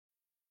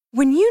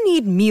When you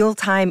need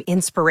mealtime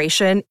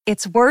inspiration,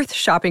 it's worth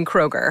shopping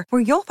Kroger,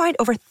 where you'll find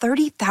over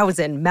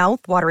 30,000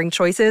 mouth-watering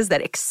choices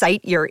that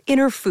excite your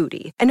inner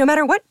foodie. And no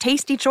matter what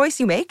tasty choice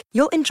you make,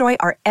 you'll enjoy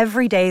our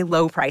everyday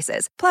low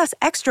prices, plus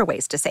extra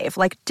ways to save,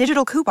 like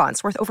digital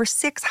coupons worth over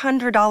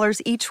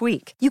 $600 each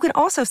week. You can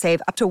also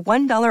save up to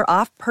 $1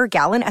 off per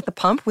gallon at the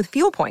pump with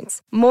fuel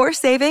points. More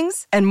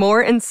savings and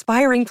more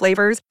inspiring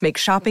flavors make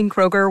shopping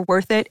Kroger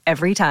worth it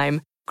every time.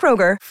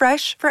 Kroger,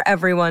 fresh for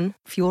everyone.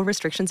 Fuel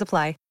restrictions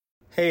apply.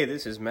 Hey,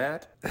 this is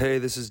Matt. Hey,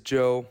 this is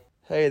Joe.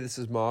 Hey, this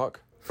is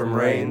Mark. From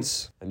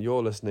Reigns. And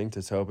you're listening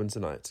to Tobin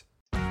Tonight.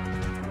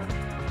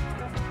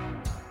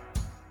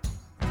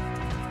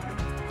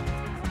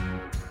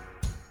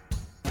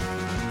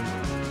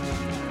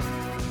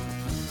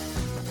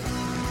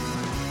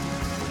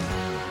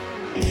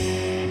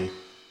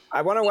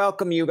 I want to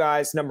welcome you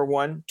guys, number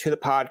one, to the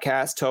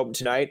podcast, Tobin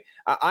Tonight.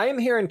 I am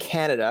here in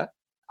Canada.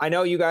 I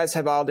know you guys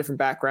have all different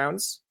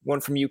backgrounds, one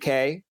from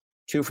UK,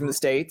 two from the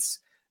States.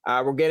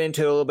 We'll get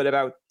into a little bit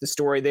about the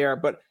story there,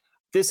 but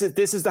this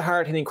is the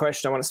hard-hitting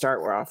question I want to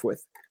start off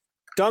with.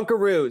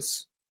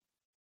 Dunkaroos.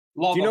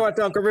 Do you know what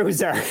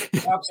Dunkaroos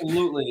are?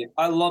 Absolutely.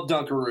 I love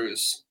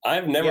Dunkaroos.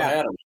 I've never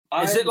had them.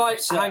 Is it like,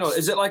 hang on,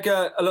 is it like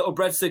a little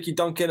breadstick you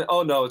dunk in?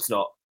 Oh, no, it's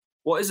not.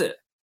 What is it?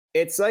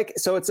 It's like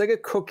a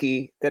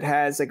cookie that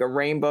has like a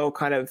rainbow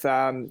kind of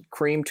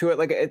cream to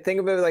it.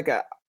 Think of it like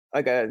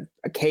a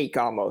cake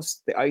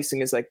almost. The icing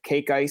is like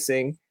cake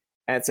icing,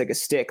 and it's like a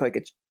stick, like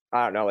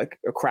like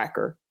a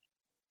cracker.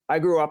 I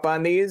grew up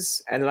on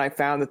these, and then I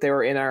found that they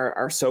were in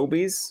our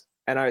Sobeys,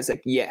 and I was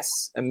like,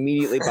 yes,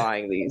 immediately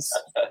buying these.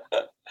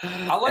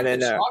 I like the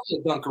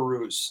chocolate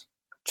Dunkaroos.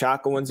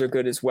 Chocolate ones are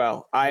good as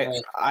well.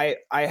 I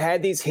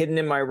had these hidden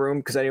in my room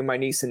because I knew my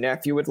niece and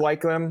nephew would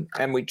like them,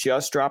 and we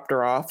just dropped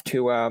her off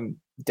to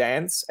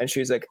dance, and she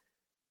was like,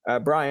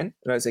 Brian,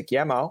 and I was like,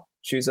 yeah, Mal.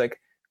 She was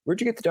like,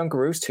 where'd you get the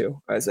Dunkaroos to?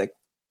 I was like,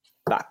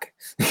 fuck.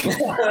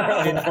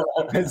 I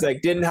was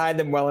like, didn't hide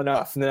them well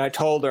enough. And then I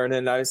told her, and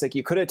then I was like,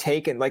 you could have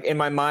taken, like, in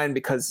my mind,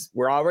 because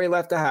we're already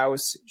left the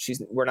house,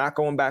 we're not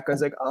going back. I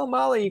was like, oh,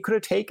 Molly, you could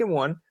have taken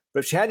one.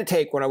 But if she had to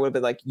take one, I would have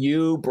been like,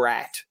 you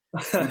brat.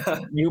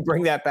 You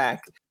bring that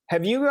back.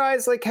 Have you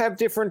guys have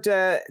different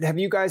have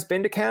you guys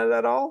been to Canada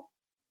at all?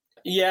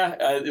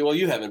 Yeah, well,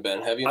 you haven't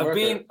been, have you?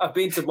 I've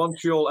been to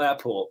Montreal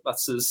Airport.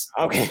 That's as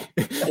okay.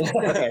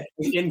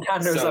 In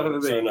Canada as I've ever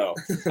been. So no.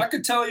 I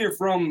could tell you're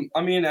from.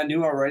 I mean, I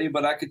knew already,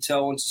 but I could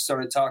tell once you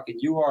started talking,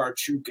 you are a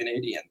true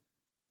Canadian.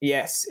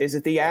 Yes. Is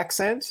it the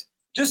accent?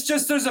 Just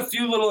there's a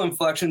few little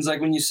inflections, like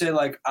when you say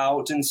like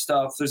out and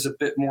stuff. There's a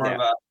bit more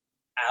of a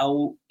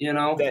out, you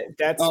know.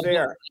 That's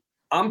fair.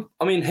 Him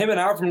and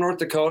I are from North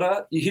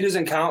Dakota. He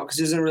doesn't count because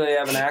he doesn't really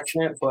have an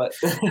accent. But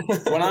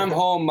when I'm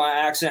home, my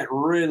accent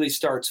really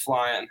starts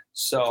flying.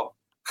 So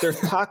there's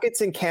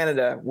pockets in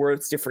Canada where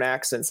it's different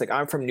accents. Like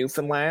I'm from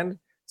Newfoundland,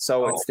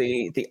 so it's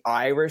the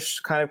Irish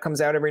kind of comes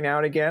out every now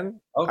and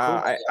again. Oh, cool.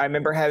 I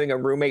remember having a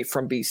roommate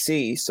from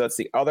BC, so it's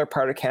the other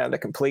part of Canada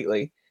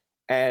completely.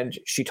 And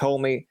she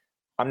told me,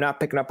 I'm not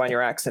picking up on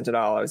your accent at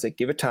all. I was like,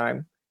 give it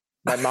time.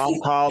 My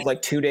mom called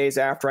like 2 days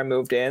after I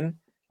moved in,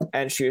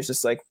 and she was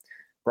just like,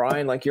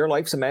 Brian, like your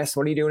life's a mess.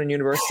 What are you doing in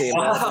university?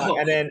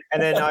 And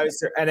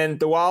then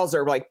the walls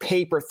are like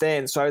paper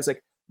thin. So I was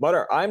like,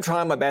 Mother, I'm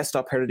trying my best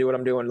up here to do what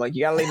I'm doing. Like,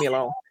 you gotta leave me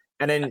alone.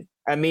 And then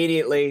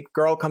immediately,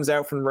 girl comes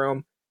out from the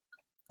room.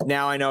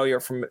 Now I know you're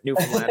from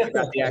Newfoundland. I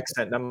got the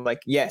accent. And I'm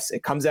like, yes,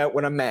 it comes out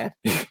when I'm mad.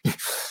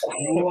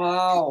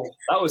 Wow,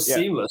 that was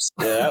seamless.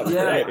 Yeah,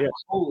 right, yeah.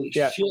 Holy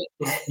shit!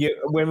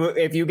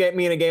 If you get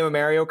me in a game of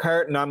Mario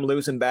Kart and I'm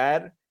losing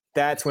bad,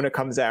 that's when it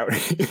comes out.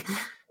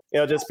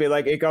 It'll just be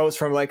like, it goes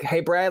from like, hey,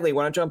 Bradley,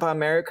 want to jump on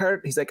Mario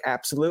Kart? He's like,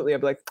 absolutely. I'll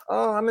be like,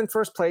 oh, I'm in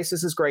first place.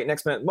 This is great.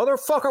 Next minute,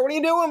 motherfucker, what are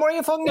you doing? What are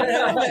you fucking doing?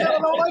 I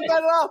don't like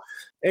that at all.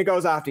 It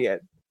goes off to you.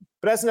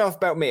 But that's enough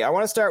about me. I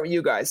want to start with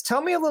you guys.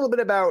 Tell me a little bit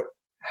about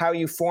how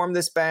you formed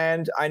this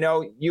band. I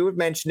know you had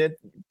mentioned it,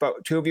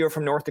 but two of you are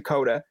from North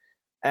Dakota.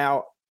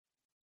 Now,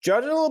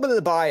 judging a little bit of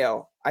the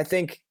bio, I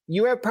think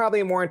you have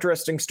probably a more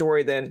interesting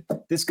story than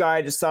this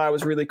guy just thought I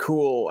was really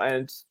cool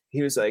and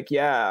he was like,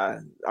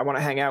 yeah, I want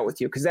to hang out with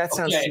you. Because that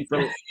sounds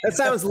that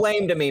sounds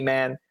lame to me,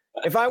 man.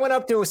 If I went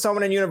up to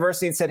someone in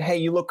university and said, hey,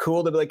 you look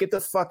cool, they'd be like, get the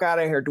fuck out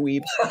of here,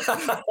 dweeb.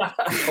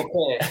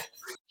 Okay.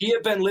 He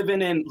had been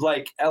living in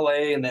like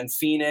LA and then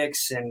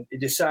Phoenix, and he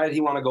decided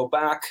he wanted to go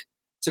back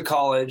to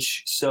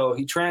college. So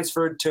he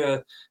transferred to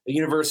a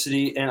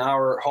university in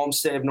our home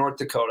state of North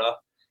Dakota.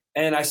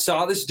 And I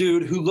saw this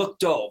dude who looked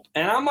dope.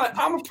 And I'm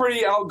a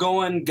pretty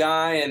outgoing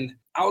guy, and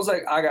I was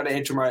like, I got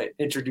to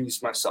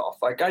introduce myself.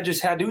 Like we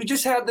just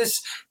had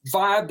this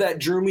vibe that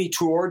drew me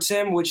towards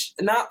him, which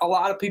not a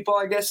lot of people,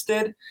 I guess,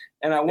 did.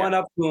 And I went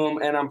up to him,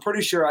 and I'm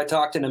pretty sure I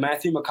talked in a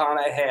Matthew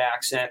McConaughey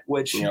accent,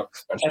 which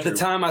at the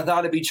time I thought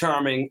it'd be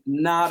charming.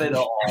 Not at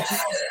all.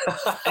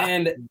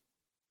 And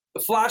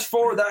flash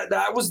forward,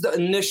 that was the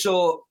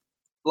initial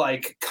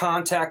like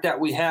contact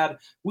that we had.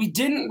 We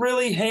didn't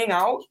really hang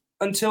out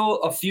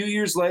until a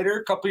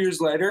couple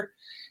years later.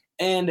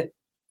 And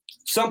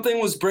something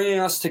was bringing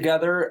us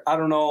together. I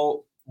don't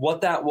know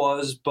what that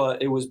was,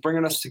 but it was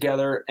bringing us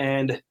together,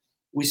 and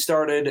we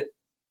started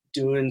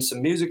doing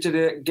some music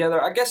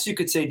together. I guess you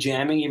could say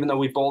jamming, even though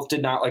we both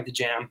did not like to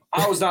jam.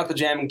 I was not the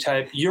jamming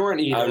type. You weren't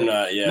either. I'm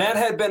not, yeah. Matt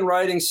had been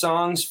writing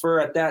songs for,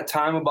 at that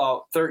time,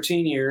 about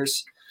 13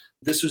 years.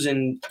 This was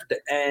in the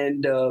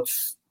end of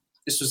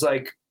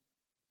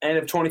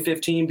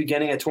 2015,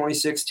 beginning of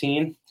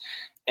 2016.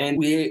 And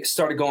we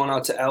started going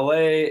out to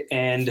LA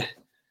and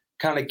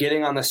kind of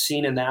getting on the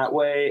scene in that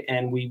way.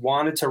 And we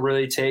wanted to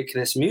really take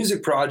this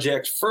music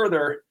project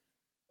further.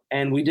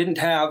 And we didn't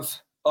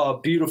have a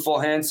beautiful,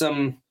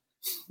 handsome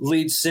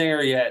lead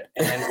singer yet.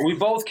 And we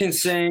both can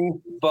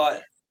sing,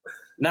 but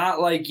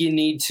not like you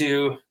need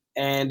to.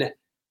 And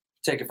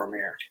take it from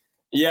here.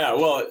 Yeah,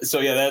 well, so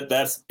yeah,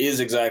 that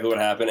is exactly what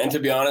happened. And to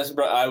be honest,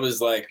 bro, I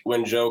was like,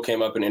 when Joe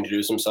came up and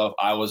introduced himself,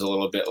 I was a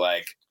little bit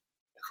like,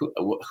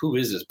 who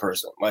is this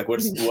person? Like, why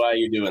are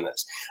you doing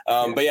this?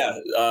 But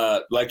yeah,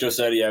 like Joe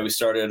said, yeah, we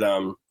started,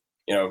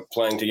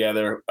 playing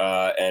together,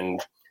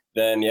 and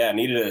then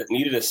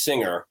needed a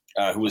singer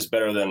who was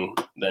better than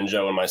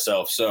Joe and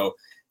myself. So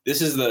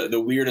this is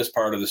the weirdest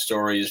part of the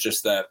story, is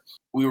just that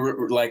we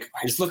were like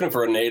just looking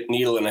for a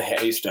needle in a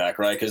haystack,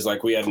 right? Because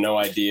like we had no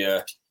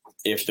idea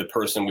if the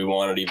person we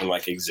wanted even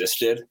like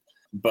existed.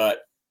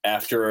 But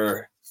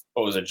after,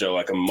 what was it, Joe,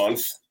 like a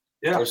month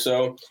or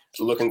so,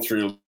 looking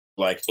through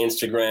like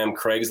Instagram,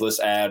 Craigslist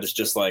ads,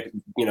 just like,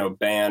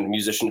 band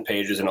musician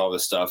pages and all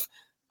this stuff,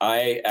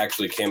 I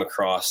actually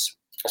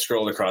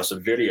scrolled across a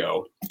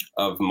video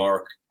of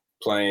Mark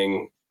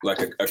playing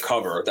like a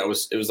cover it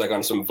was like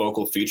on some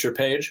vocal feature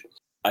page.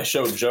 I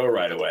showed Joe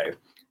right away,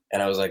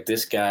 and I was like,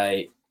 this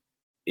guy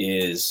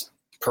is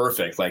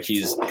perfect. Like,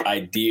 he's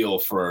ideal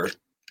for,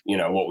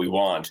 what we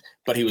want.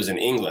 But he was in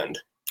England.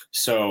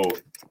 So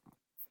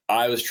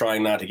I was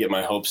trying not to get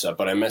my hopes up,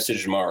 but I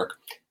messaged Mark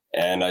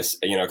and I,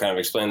 kind of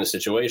explained the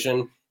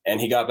situation, and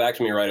he got back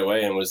to me right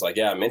away and was like,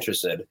 yeah, I'm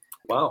interested.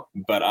 Wow.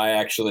 But I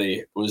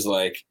actually was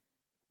like,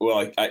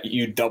 well,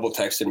 you double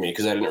texted me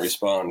because I didn't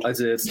respond. I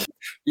did.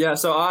 Yeah.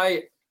 So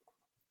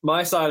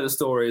my side of the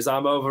story is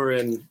I'm over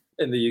in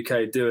the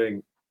UK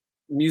doing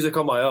music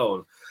on my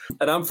own,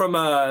 and I'm from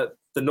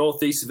the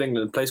northeast of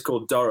England, a place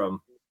called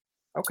Durham.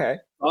 Okay.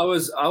 I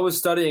was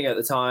studying at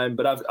the time,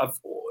 but I've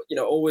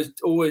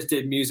always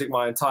did music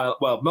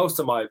most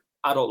of my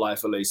adult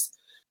life, at least.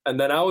 And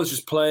then I was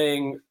just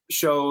playing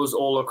shows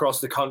all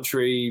across the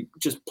country,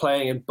 just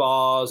playing in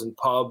bars and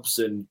pubs,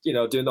 and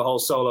doing the whole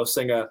solo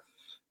singer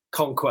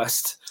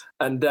conquest.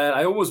 And then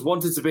I always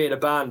wanted to be in a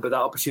band, but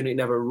that opportunity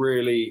never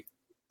really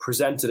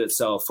presented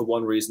itself for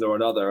one reason or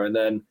another. And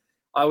then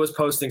I was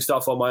posting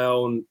stuff on my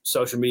own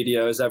social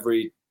media, as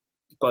every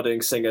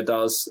budding singer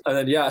does. And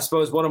then, I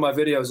suppose one of my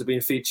videos have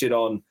been featured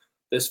on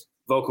this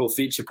vocal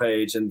feature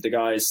page, and the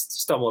guys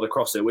stumbled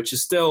across it, which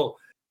is still,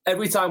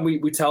 every time we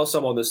tell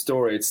someone this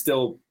story, it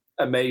still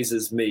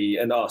amazes me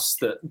and us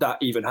that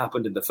even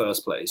happened in the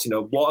first place.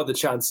 What are the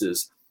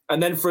chances?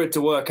 And then for it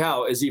to work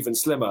out is even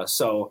slimmer.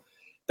 So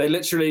they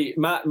literally,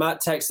 Matt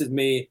texted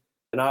me,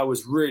 and I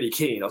was really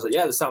keen. I was like,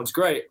 yeah, this sounds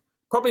great.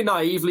 Probably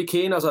naively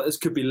keen. I was like, this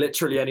could be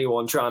literally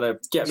anyone trying to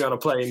get me on a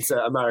plane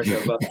to America.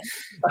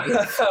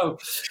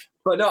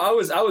 But no, I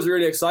was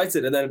really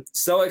excited, and then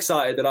so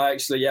excited that I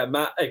actually,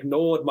 Matt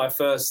ignored my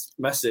first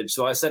message.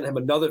 So I sent him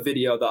another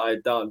video that I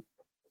had done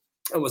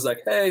and was like,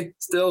 hey,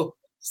 still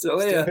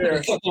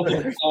here.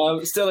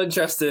 Still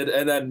interested.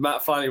 And then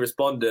Matt finally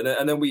responded,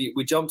 and then we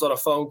jumped on a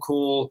phone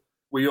call.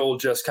 We all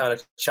just kind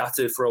of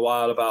chatted for a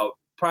while about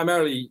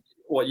primarily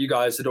what you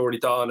guys had already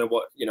done and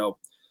what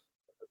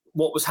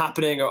was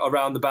happening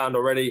around the band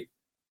already.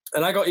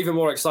 And I got even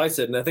more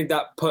excited. And I think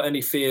that put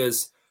any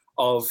fears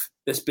of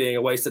this being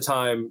a waste of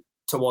time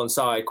to one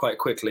side quite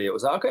quickly. It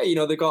was like, okay,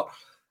 they got,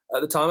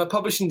 at the time, a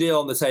publishing deal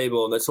on the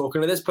table, and they're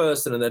talking to this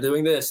person, and they're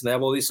doing this, and they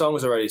have all these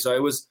songs already.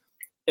 So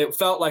it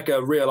felt like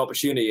a real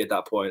opportunity at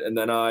that point. And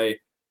then I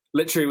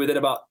literally, within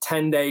about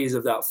 10 days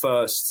of that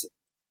first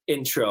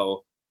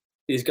intro,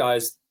 these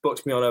guys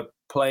booked me on a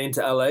plane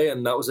to LA,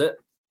 and that was it.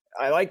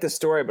 I like the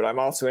story, but I'm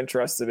also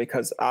interested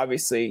because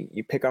obviously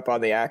you pick up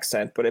on the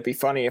accent, but it'd be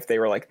funny if they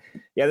were like,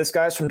 yeah, this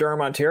guy's from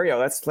Durham, Ontario.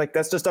 That's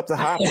just up the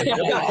hop. Like,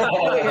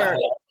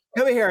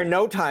 he'll be here in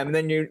no time. And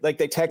then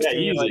they text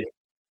you, like,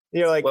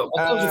 you're like,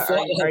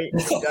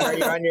 are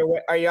you on your way?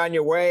 Are you on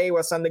your way?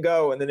 What's on the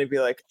go? And then it'd be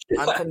like,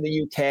 I'm from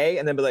the UK.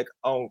 And then be like,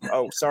 oh,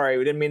 sorry.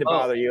 We didn't mean to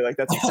bother you. Like,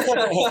 that's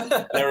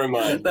Never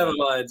mind.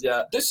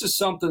 Yeah. This is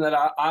something that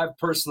I've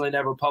personally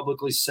never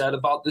publicly said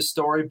about this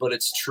story, but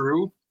it's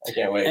true. I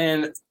can't wait.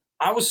 And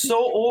I was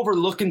so over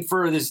looking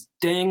for this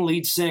dang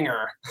lead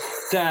singer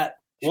that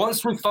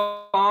once we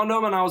found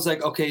him, and I was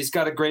like, okay, he's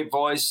got a great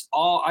voice.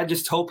 I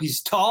just hope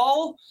he's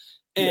tall,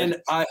 and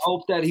I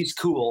hope that he's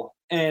cool.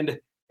 And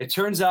it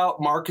turns out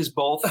Mark is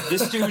both.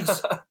 This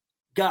dude's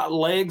got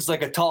legs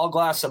like a tall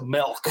glass of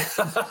milk.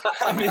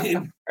 I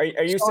mean,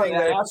 are you saying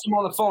that? I asked him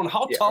on the phone,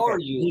 how tall are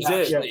you? He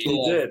did.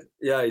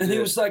 Yeah, he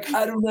was like,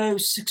 I don't know,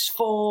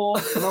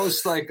 6'4". And I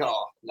was like,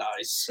 oh,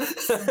 nice.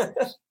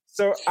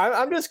 So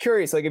I'm just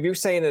curious, like if you're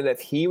saying that if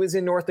he was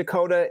in North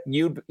Dakota,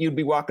 you'd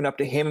be walking up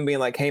to him and being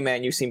like, "Hey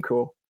man, you seem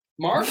cool."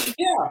 Mark?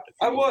 Yeah,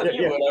 I would.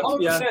 You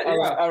would. 100%.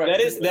 Yeah. All right.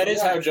 That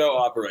is how Joe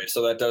operates.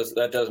 So that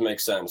does make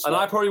sense. And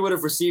I probably would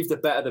have received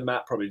it better than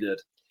Matt probably did.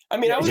 I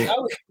mean, I was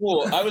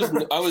cool.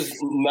 I was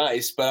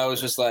nice, but I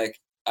was just like,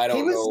 I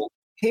don't know.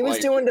 He was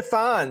doing the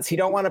Fonz. He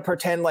don't want to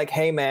pretend like,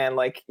 hey man,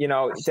 like, you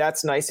know,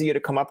 that's nice of you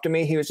to come up to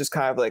me. He was just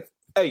kind of like,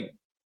 hey,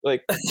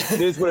 like, it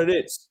is what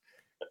it is.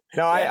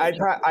 No,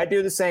 I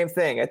do the same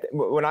thing.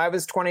 When I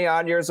was 20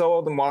 odd years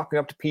old and walking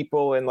up to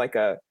people in like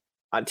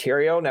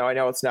Ontario, now I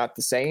know it's not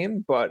the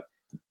same, but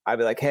I'd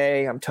be like,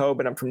 hey, I'm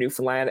Tobin, I'm from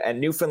Newfoundland. And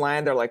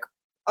Newfoundland, they're like,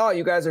 oh,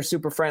 you guys are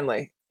super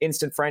friendly,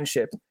 instant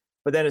friendship.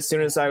 But then as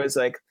soon as I was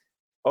like,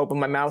 open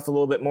my mouth a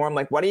little bit more, I'm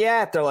like, what are you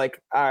at? They're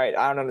like, all right,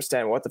 I don't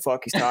understand what the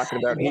fuck he's talking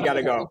about. He got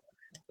to go.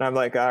 And I'm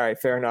like, all right,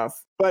 fair enough.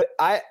 But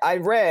I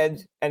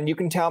read, and you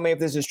can tell me if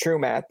this is true,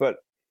 Matt, but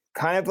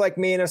kind of like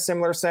me in a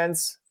similar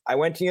sense, I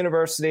went to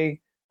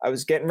university. I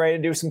was getting ready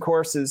to do some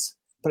courses,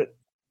 but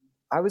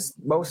I was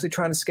mostly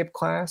trying to skip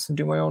class and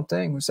do my own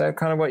thing. Was that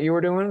kind of what you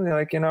were doing?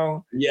 Like, you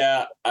know?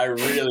 Yeah, I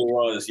really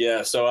was.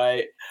 Yeah. So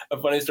a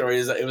funny story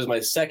is that it was my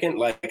second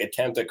like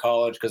attempt at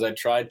college because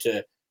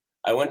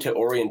I went to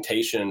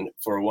orientation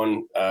for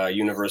one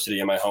university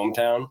in my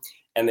hometown,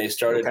 and they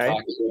started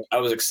talking. I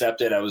was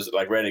accepted. I was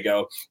like ready to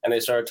go, and they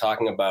started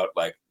talking about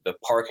like the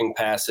parking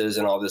passes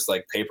and all this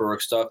like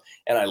paperwork stuff.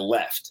 And I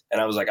left,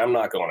 and I was like, I'm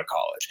not going to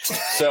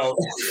college. So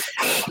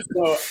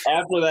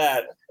after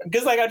that,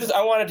 because like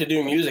I wanted to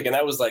do music, and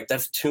that was like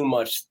that's too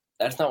much.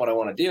 That's not what I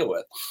want to deal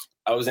with.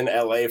 I was in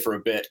LA for a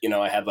bit. You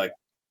know, I had like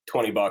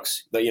 $20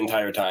 the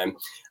entire time,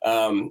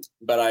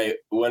 but I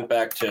went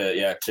back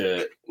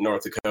to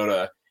North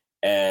Dakota.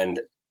 And,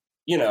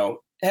 you know,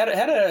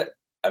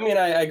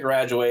 I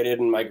graduated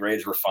and my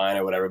grades were fine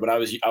or whatever, but I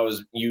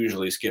was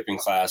usually skipping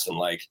class and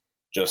like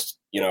just,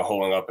 you know,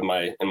 holding up in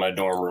my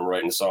dorm room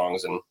writing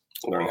songs and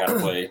learning how to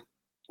play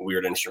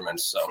weird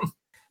instruments. So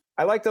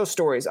I like those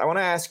stories. I want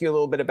to ask you a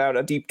little bit about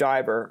a deep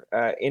diver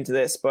into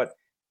this, but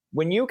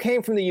when you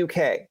came from the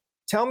UK,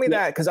 tell me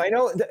that, because I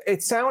know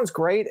it sounds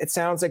great. It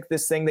sounds like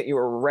this thing that you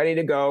were ready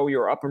to go, you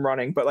were up and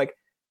running, but like,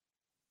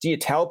 do you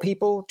tell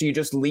people? Do you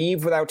just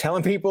leave without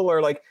telling people?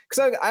 Or like,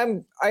 because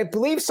I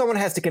believe someone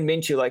has to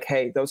convince you, like,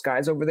 hey, those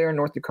guys over there in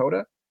North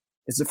Dakota,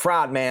 it's a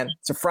fraud, man.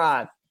 It's a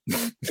fraud.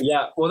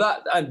 Yeah, well,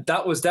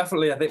 that was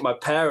definitely, I think, my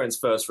parents'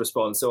 first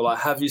response. So like,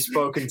 have you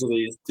spoken to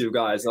these two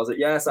guys? And I was like,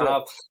 yes, I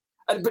have.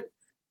 But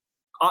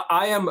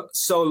I am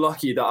so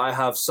lucky that I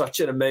have such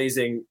an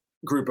amazing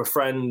group of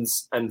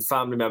friends and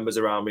family members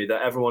around me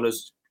that everyone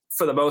has,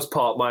 for the most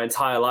part, my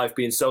entire life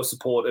been so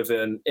supportive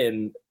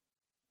in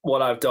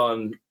what I've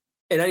done.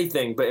 In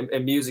anything, but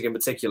in music in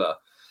particular.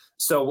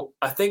 So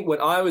I think when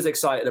I was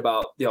excited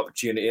about the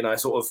opportunity and I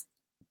sort of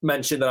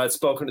mentioned that I'd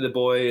spoken to the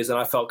boys and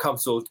I felt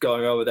comfortable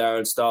going over there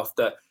and stuff,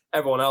 that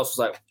everyone else was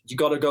like, you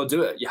got to go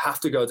do it. You have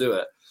to go do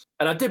it.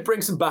 And I did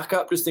bring some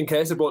backup just in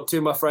case. I brought two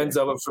of my friends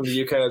over from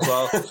the UK as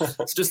well.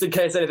 So just in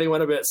case anything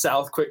went a bit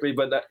south quickly,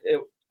 but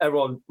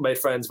everyone made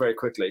friends very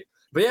quickly.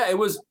 But yeah,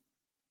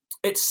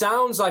 it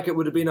sounds like it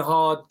would have been a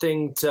hard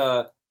thing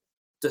to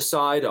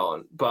decide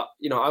on. But,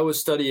 you know, I was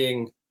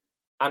studying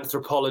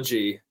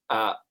anthropology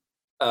at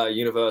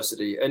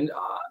university, and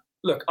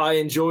look, I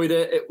enjoyed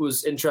it. It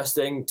was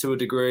interesting to a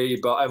degree,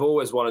 but I've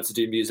always wanted to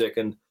do music,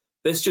 and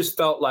this just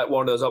felt like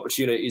one of those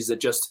opportunities that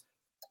just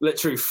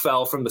literally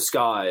fell from the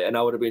sky, and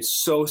I would have been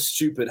so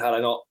stupid had I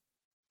not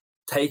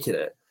taken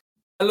it.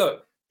 And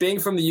look, being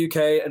from the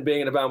UK and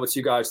being in a band with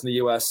two guys from the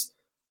US,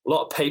 a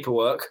lot of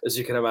paperwork, as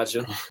you can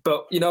imagine,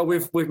 but you know,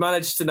 we've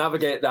managed to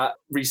navigate that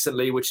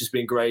recently, which has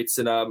been great,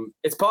 and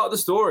it's part of the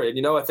story. And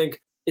you know, I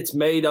think it's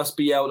made us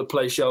be able to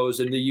play shows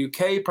in the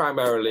UK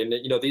primarily. And,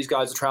 you know, these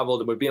guys have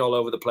traveled and we've been all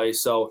over the place.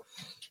 So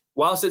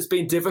whilst it's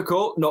been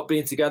difficult not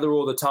being together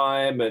all the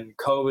time, and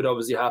COVID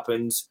obviously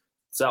happened,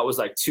 so that was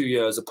like 2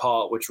 years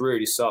apart, which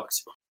really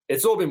sucked.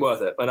 It's all been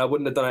worth it. And I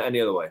wouldn't have done it any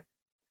other way.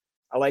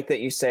 I like that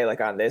you say like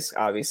on this,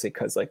 obviously,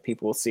 because like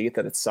people will see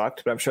that it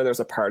sucked, but I'm sure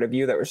there's a part of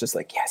you that was just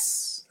like,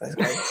 yes,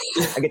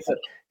 I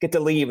get to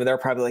leave, and they're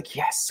probably like,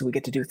 yes, we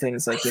get to do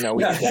things like, you know,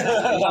 we had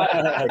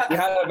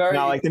a very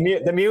like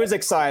the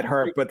music side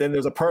hurt, but then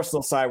there's a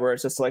personal side where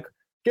it's just like,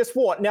 guess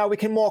what? Now we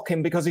can mock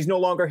him because he's no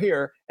longer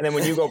here. And then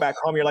when you go back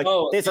home, you're like,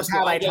 this is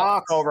how they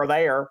talk over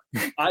there.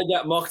 I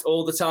get mocked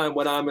all the time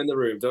when I'm in the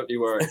room. Don't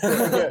you worry.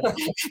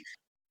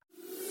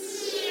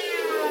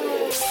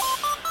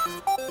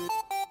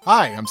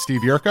 Hi, I'm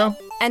Steve Yerko.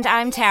 And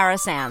I'm Tara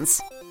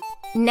Sands.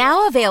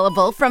 Now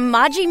available from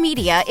Maji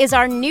Media is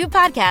our new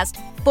podcast,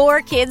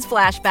 4Kids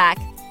Flashback.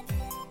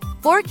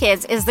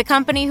 4Kids is the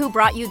company who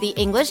brought you the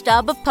English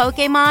dub of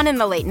Pokemon in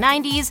the late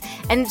 90s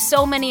and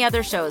so many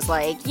other shows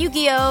like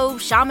Yu-Gi-Oh!,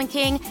 Shaman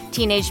King,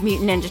 Teenage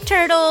Mutant Ninja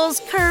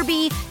Turtles,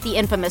 Kirby, the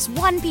infamous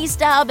One Piece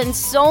dub, and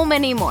so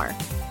many more.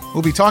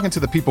 We'll be talking to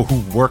the people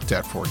who worked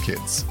at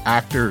 4Kids.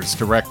 Actors,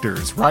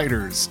 directors,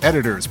 writers,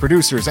 editors,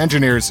 producers,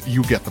 engineers,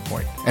 you get the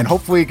point. And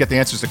hopefully get the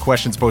answers to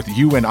questions both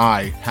you and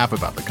I have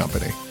about the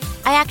company.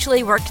 I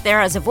actually worked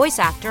there as a voice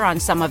actor on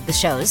some of the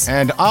shows.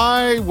 And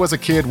I was a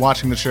kid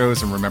watching the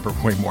shows and remember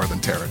way more than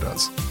Tara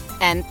does.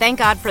 And thank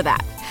God for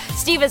that.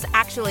 Steve is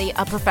actually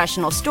a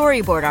professional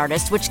storyboard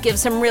artist, which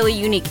gives some really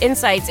unique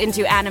insights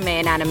into anime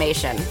and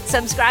animation.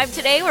 Subscribe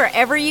today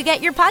wherever you get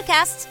your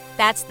podcasts.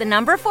 That's the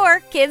number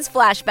 4 Kids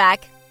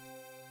Flashback.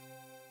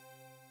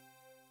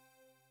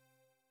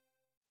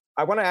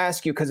 I want to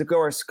ask you, because of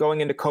course,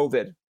 going into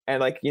COVID, and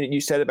like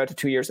you said about the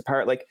 2 years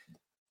apart, like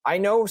I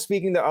know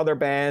speaking to other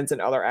bands and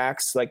other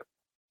acts, like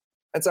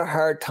it's a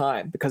hard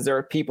time because there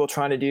are people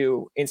trying to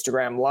do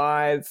Instagram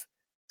Live.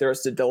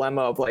 There's the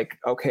dilemma of like,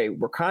 okay,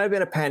 we're kind of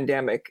in a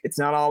pandemic. It's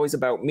not always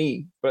about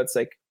me, but it's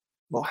like,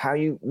 well, how are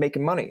you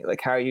making money?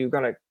 Like, how are you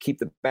going to keep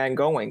the band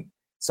going?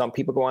 Some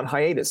people go on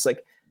hiatus.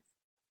 Like,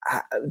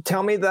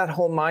 tell me that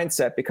whole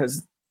mindset, because,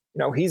 you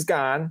know, he's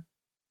gone.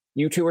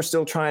 You two are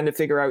still trying to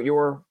figure out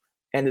your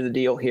end of the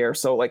deal here.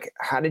 So like,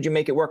 how did you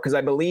make it work? Because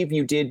I believe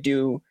you did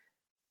do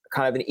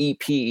kind of an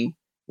EP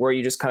where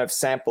you just kind of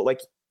sampled, like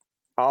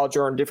all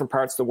during different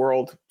parts of the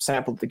world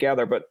sampled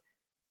together. But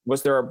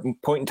was there a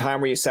point in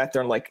time where you sat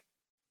there and like,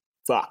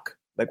 fuck,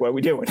 like, what are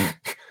we doing?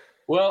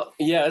 Well,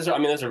 yeah,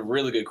 that's a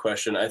really good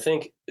question. I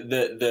think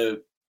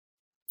the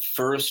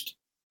first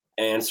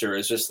answer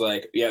is just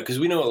like, yeah, because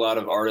we know a lot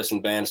of artists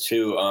and bands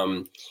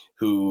too,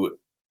 who,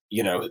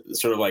 you know,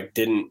 sort of like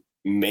didn't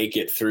make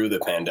it through the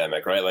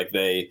pandemic, right? Like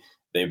they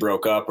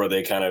broke up or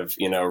they kind of,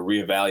 you know,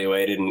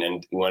 reevaluated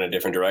and went a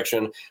different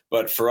direction.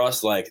 But for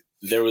us, like,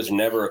 there was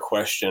never a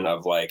question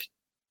of like,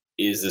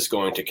 is this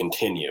going to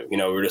continue? You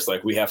know, we're just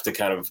like, we have to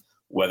kind of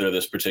weather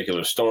this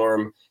particular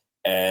storm.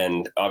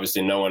 And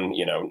obviously no one,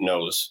 you know,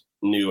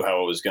 knew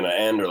how it was going to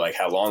end or like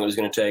how long it was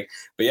going to take.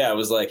 But yeah, it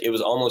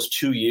was almost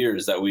 2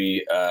 years that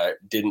we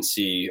didn't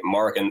see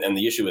Mark. And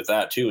the issue with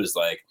that too is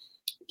like,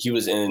 he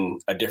was in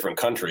a different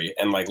country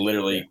and like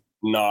literally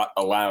not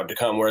allowed to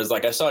come. Whereas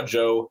like I saw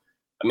Joe,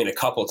 I mean, a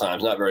couple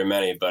times, not very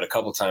many, but a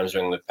couple times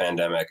during the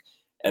pandemic.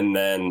 And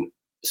then,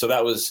 so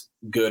that was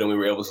good. And we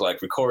were able to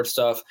like record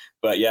stuff,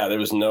 but yeah, there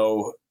was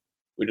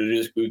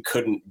we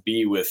couldn't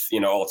be with, you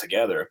know, all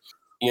together.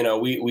 You know,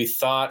 we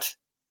thought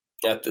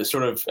at the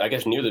sort of, I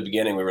guess near the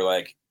beginning, we were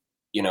like,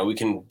 you know, we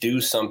can do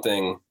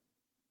something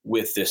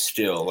with this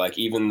still, like,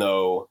 even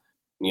though,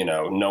 you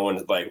know, no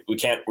one, like, we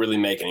can't really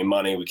make any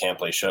money. We can't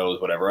play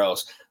shows, whatever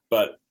else,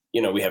 but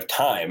you know, we have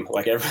time.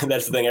 Like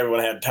that's the thing. Everyone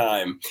had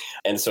time.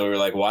 And so we were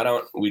like, why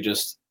don't we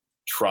just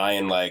try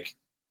and like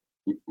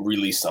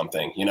release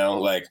something, you know,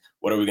 like,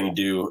 what are we going to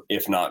do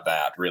if not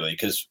that, really?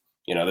 Because,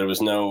 you know, there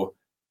was no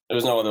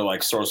other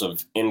like source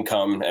of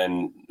income,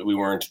 and we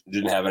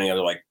didn't have any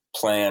other like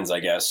plans,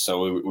 I guess.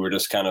 So we were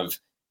just kind of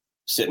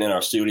sitting in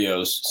our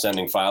studios,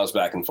 sending files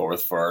back and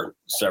forth for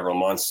several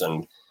months.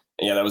 And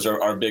yeah, that was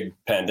our big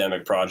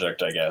pandemic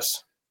project, I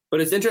guess. But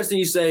it's interesting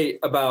you say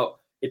about,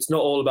 it's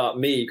not all about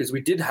me, because we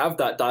did have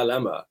that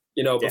dilemma,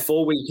 you know,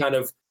 before we kind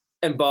of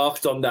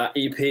embarked on that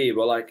EP.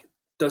 We're like,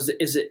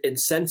 is it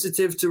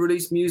insensitive to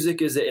release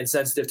music? Is it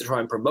insensitive to try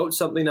and promote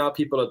something now?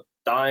 People are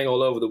dying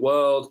all over the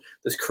world.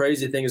 There's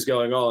crazy things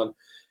going on.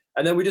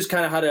 And then we just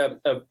kind of had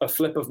a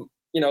flip of,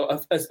 you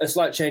know, a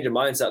slight change of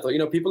mindset. I thought, you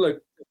know, people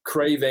are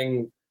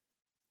craving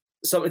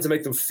something to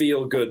make them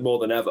feel good more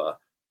than ever.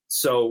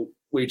 So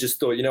we just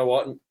thought, you know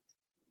what,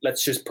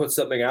 let's just put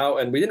something out.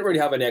 And we didn't really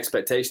have any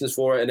expectations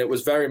for it. And it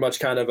was very much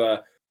kind of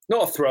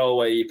not a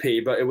throwaway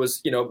EP, but it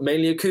was, you know,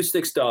 mainly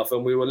acoustic stuff.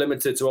 And we were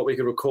limited to what we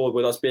could record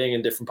with us being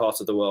in different parts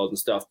of the world and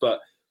stuff. But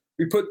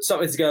we put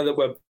something together that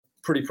we're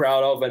pretty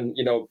proud of. And,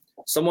 you know,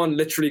 someone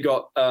literally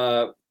got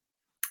a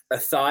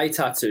thigh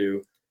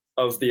tattoo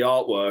of the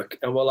artwork.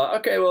 And we're like,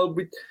 okay, well,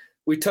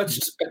 we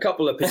touched a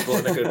couple of people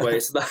in a good way.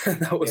 So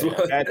that was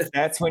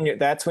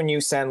that's when you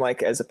send,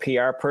 like, as a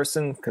PR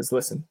person, because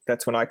listen,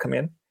 that's when I come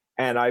in.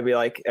 And I'd be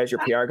like, as your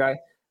PR guy,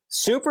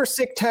 super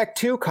sick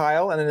tattoo,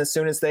 Kyle. And then as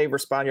soon as they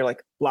respond, you're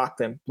like, block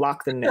them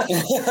next.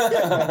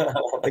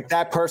 Like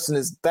that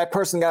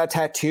person got a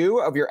tattoo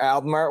of your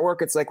album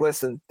artwork. It's like,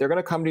 listen, they're going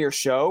to come to your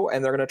show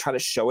and they're going to try to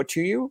show it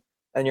to you.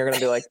 And you're going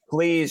to be like,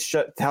 please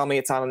tell me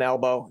it's on an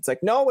elbow. It's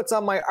like, no, it's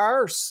on my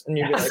arse. And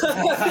you'd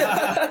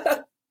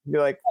be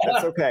like,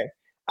 that's okay.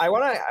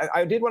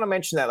 I did want to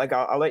mention that, like,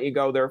 I'll let you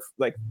go there,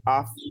 like,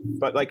 off,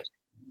 but like,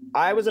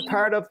 I was a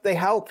part of the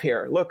help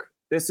here. Look,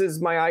 this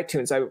is my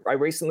iTunes. I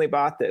recently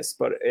bought this,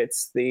 but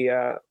it's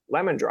the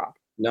Lemon Drop.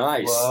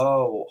 Nice.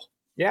 Whoa.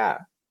 Yeah.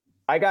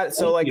 I got,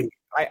 so like,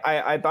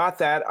 I bought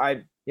that.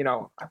 I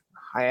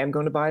am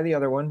going to buy the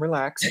other one.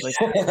 Relax. Like,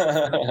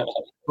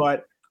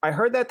 but I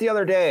heard that the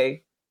other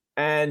day,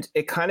 and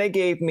it kind of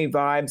gave me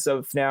vibes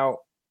of, now,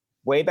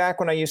 way back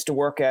when I used to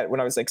work when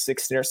I was like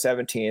 16 or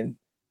 17,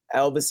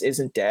 Elvis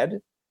Isn't Dead.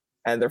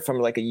 And they're from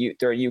like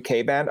they're a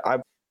UK band.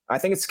 I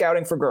think it's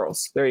Scouting for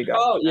Girls. There you go.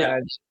 Oh, yeah.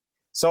 And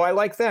so I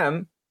like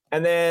them.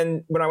 And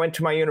then when I went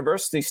to my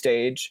university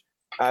stage,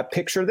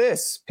 Picture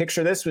This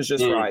was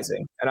just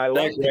rising, and I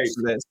love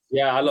Picture This.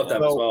 Yeah, I love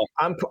that as well.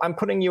 I'm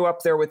putting you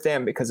up there with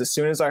them because as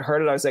soon as I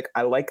heard it, I was like,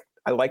 I like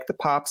the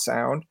pop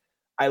sound.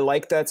 I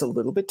like that it's a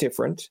little bit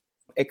different.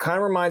 It kind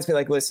of reminds me,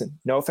 like, listen,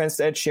 no offense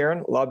to Ed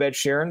Sheeran, love Ed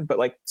Sheeran, but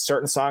like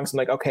certain songs, I'm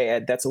like, okay,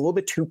 Ed, that's a little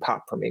bit too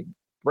pop for me.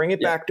 Bring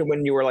it back to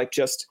when you were like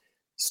just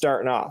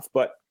starting off,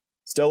 but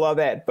still love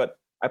Ed. But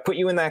I put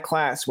you in that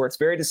class where it's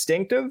very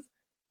distinctive,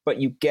 but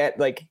you get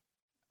like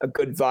a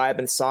good vibe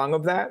and song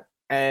of that.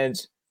 And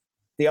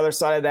the other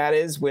side of that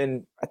is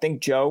when I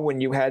think, Joe,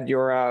 when you had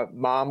your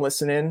mom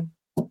listen in,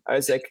 I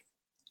was like,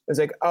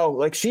 oh,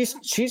 like she's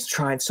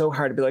trying so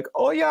hard to be like,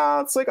 oh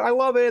yeah, it's like, I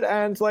love it.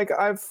 And like,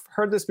 I've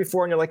heard this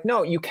before. And you're like,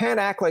 no, you can't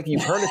act like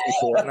you've heard it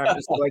before. And I'm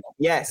just like,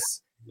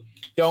 yes,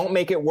 don't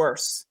make it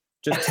worse.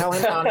 Just tell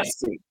him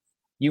honestly.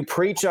 You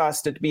preach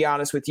us to be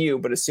honest with you,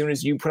 but as soon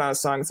as you put on a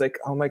song, it's like,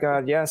 oh my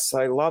God, yes,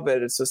 I love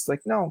it. It's just like,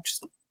 no,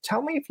 just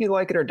tell me if you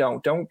like it or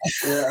don't. Don't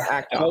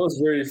act. That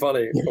was really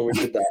funny when we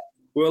did that.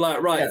 We were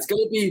like, right, it's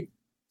going to be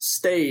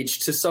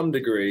staged to some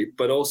degree,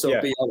 but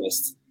also be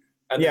honest.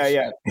 And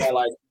they're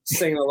like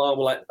singing along.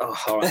 We're like, oh,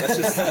 all right, let's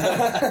just.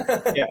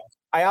 Yeah.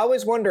 I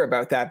always wonder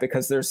about that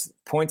because there's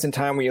points in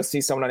time where you'll see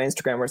someone on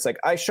Instagram where it's like,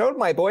 I showed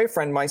my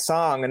boyfriend my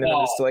song, and then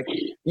I'm just like,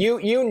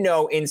 you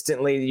know,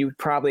 instantly you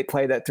probably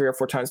play that 3 or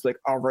 4 times, like,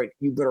 all right,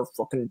 you better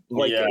fucking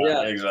like it.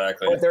 Yeah,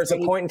 exactly. But there's a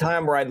point in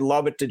time where I'd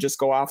love it to just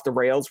go off the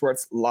rails where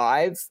it's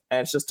live,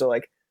 and it's just to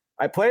like,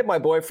 I played my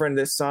boyfriend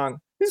this song.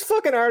 This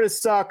fucking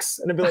artist sucks,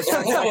 and it'd be like,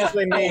 that's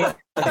actually me.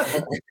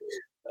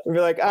 It'd be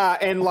like,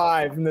 and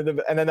live, and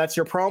then that's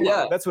your promo.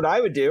 Yeah. That's what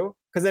I would do,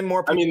 because then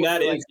more people. I mean,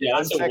 that is like,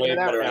 that's a way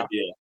better now.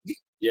 idea.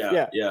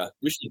 Yeah.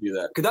 We should do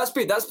that. Because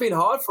that's been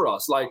hard for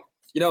us. Like,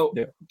 you know,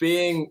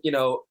 being, you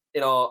know,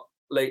 in our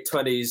late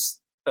 20s,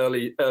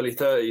 early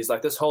 30s,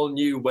 like this whole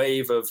new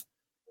wave of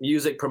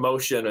music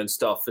promotion and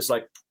stuff is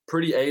like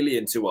pretty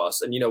alien to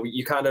us. And, you know,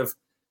 you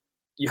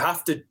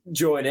have to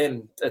join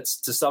in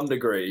to some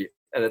degree.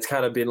 And it's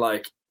kind of been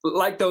like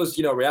those,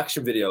 you know,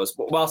 reaction videos.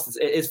 But whilst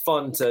it is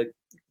fun to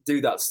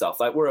do that stuff,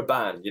 like we're a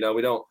band, you know,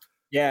 we don't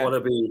want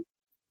to be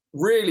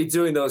really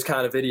doing those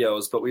kind of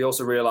videos, but we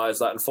also realize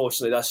that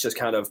unfortunately that's just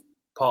kind of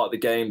part of the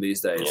game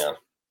these days. Yeah.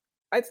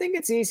 I think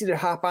it's easy to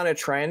hop on a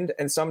trend,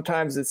 and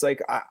sometimes it's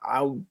like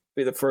I'll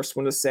be the first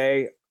one to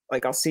say,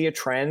 like, I'll see a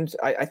trend.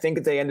 I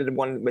think they ended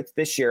one with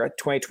this year at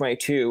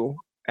 2022,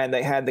 and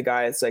they had the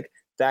guy, it's like,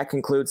 that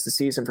concludes the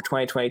season for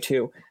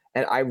 2022.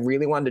 And I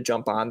really wanted to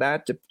jump on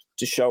that to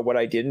show what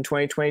I did in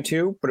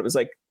 2022, but it was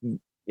like, you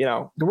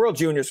know, the World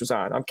Juniors was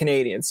on. I'm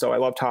Canadian, so I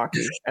loved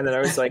hockey. And then I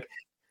was like,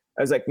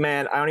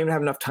 man, I don't even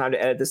have enough time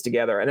to edit this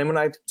together. And then when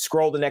I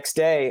scrolled the next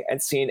day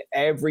and seen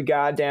every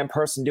goddamn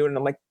person doing it,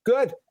 I'm like,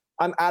 good,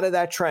 I'm out of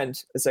that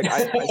trend. It's like, I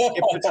skipped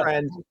the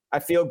trend. I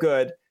feel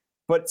good.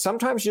 But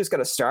sometimes you just got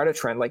to start a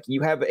trend. Like,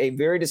 you have a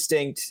very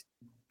distinct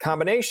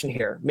combination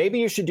here. Maybe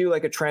you should do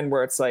like a trend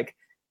where it's like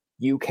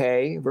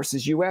UK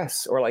versus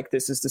US, or like,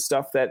 this is the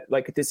stuff that,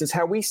 like, this is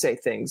how we say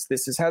things.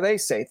 This is how they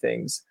say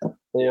things.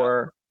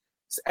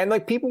 And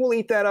like, people will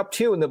eat that up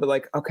too. And they'll be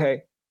like,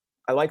 okay,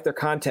 I like their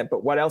content,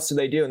 but what else do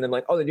they do? And then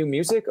like, oh, they do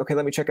music. Okay,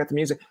 let me check out the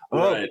music.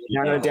 Oh, right.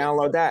 Now I'm going to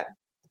download that.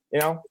 You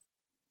know,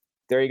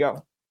 there you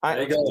go.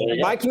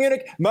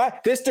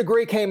 This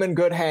degree came in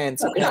good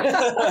hands. Okay?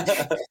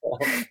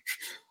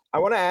 I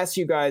want to ask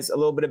you guys a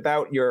little bit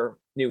about your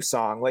new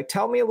song. Like,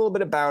 tell me a little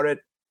bit about it,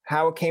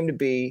 how it came to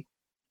be,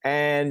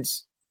 and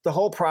the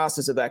whole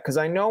process of that. Because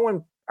I know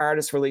when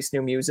artists release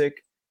new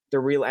music,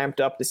 they're real amped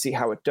up to see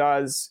how it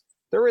does.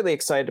 They're really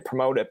excited to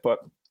promote it, but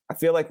I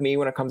feel like me,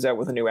 when it comes out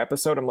with a new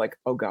episode, I'm like,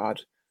 oh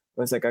God.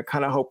 I was like, I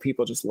kind of hope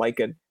people just like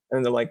it.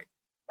 And they're like,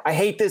 I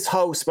hate this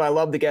host, but I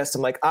love the guest.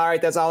 I'm like, all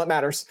right, that's all that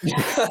matters.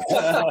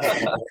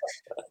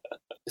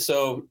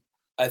 So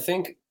I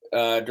think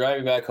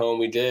driving back home,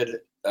 we did,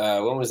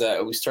 when was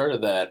that? We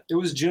started that. It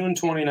was June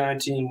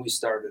 2019 we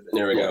started it.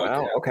 There we go.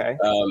 Wow, okay.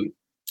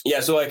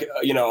 Yeah, so like,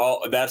 you know,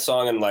 all that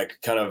song and like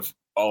kind of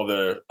all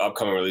the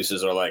upcoming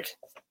releases are like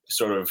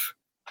sort of,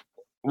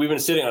 we've been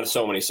sitting on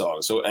so many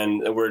songs,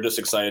 and we're just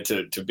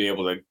excited to be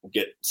able to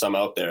get some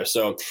out there.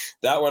 So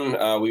that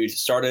one, we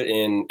started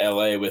in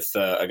LA with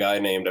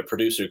a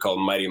producer called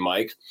Mighty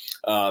Mike.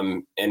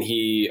 And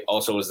he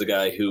also was the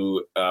guy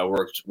who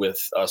worked with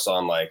us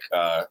on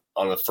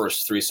on the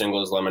first 3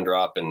 singles, Lemon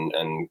Drop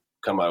and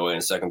Come My Way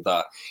and Second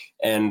Thought.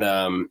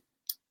 And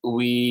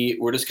we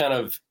were just kind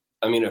of,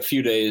 a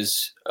few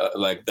days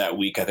like that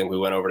week, I think we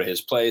went over to his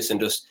place and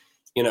just,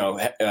 you know,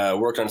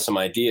 worked on some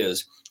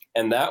ideas.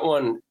 And that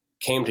one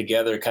came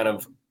together kind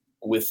of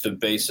with the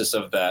basis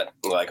of that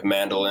like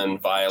mandolin,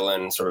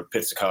 violin, sort of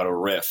pizzicato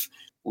riff.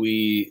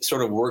 We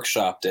sort of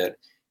workshopped it,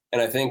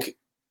 and I think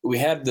we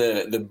had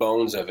the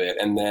bones of it,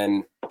 and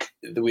then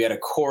we had a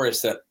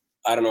chorus that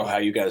I don't know how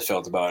you guys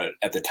felt about it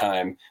at the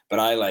time, but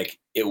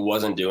it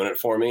wasn't doing it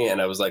for me,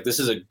 and I was like, this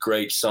is a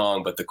great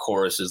song, but the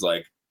chorus is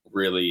like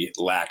really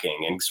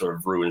lacking and sort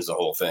of ruins the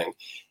whole thing.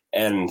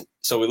 And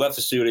so we left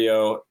the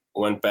studio,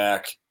 went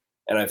back,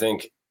 and I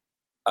think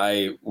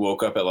I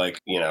woke up at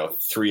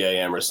 3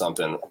 a.m. or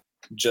something,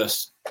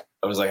 just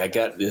I was like,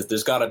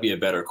 there's got to be a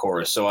better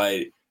chorus. So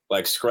I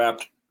like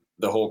scrapped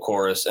the whole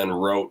chorus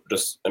and wrote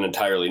just an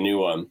entirely new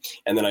one.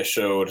 And then I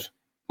showed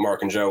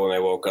Mark and Joe when they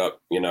woke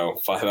up,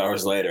 5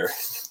 hours later.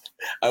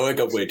 I wake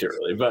up way too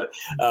early, but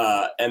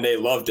and they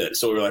loved it.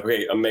 So we were like,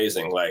 okay,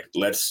 amazing. Like,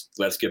 let's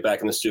get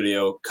back in the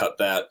studio, cut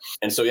that.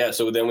 And so,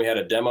 so then we had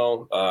a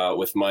demo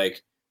with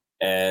Mike,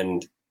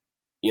 and,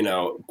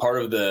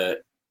 part of the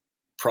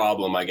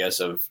problem, I guess,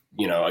 of,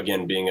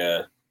 again, being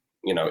a,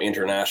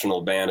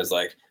 international band is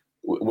like,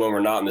 when we're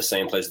not in the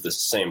same place at the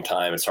same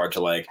time, it's hard to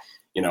like,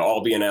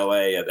 all be in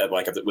LA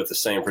with the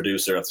same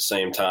producer at the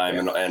same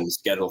time and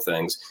schedule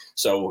things.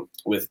 So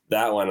with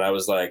that one, I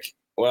was like,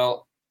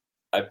 well,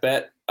 I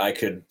bet I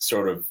could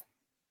sort of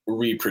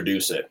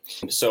reproduce it.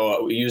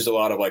 So we used a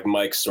lot of like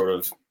Mike's sort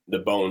of the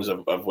bones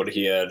of what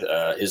he had,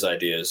 his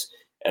ideas,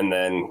 and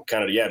then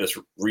kind of, just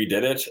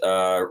redid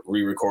it,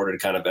 re-recorded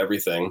kind of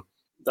everything.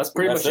 That's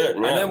pretty much it.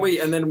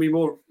 Yeah. And then we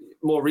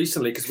more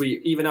recently, because we,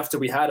 even after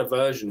we had a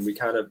version, we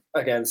kind of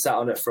again sat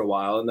on it for a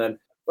while, and then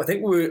I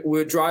think we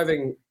were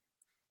driving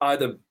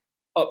either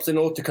up to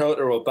North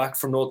Dakota or back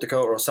from North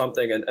Dakota or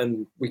something,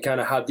 and we kind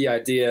of had the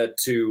idea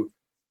to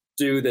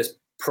do this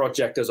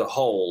project as a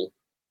whole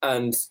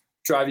and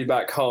Drive You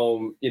Back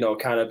Home,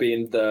 kind of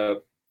being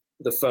the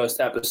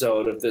first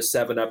episode of this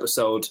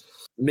 7-episode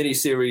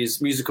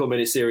musical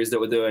miniseries that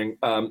we're doing.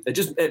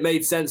 It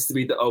made sense to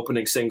be the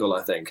opening single,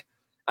 I think.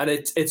 And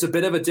it's a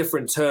bit of a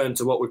different turn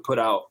to what we put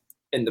out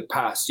in the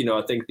past.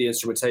 I think the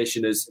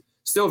instrumentation is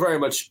still very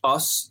much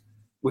us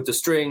with the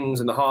strings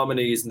and the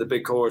harmonies and the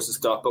big chorus and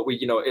stuff, but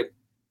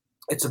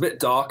it's a bit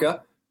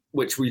darker,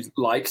 which we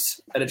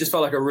liked, and it just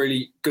felt like a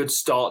really good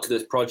start to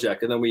this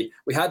project. And then we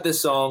had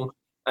this song,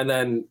 and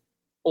then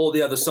all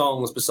the other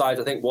songs besides,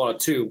 I think, 1 or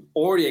 2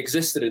 already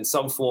existed in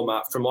some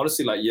format from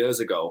honestly like years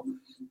ago.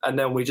 And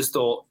then we just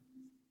thought,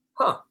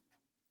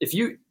 if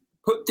you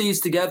put these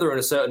together in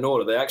a certain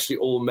order, they actually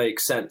all make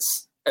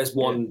sense as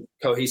one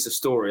cohesive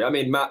story. I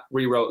mean, Matt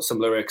rewrote some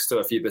lyrics to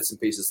a few bits and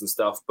pieces and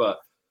stuff, but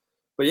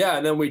yeah,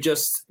 and then we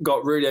just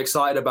got really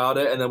excited about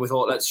it, and then we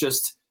thought, let's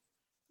just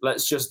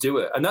do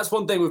it. And that's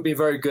one thing we've been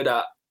very good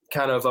at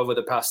kind of over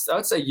the past,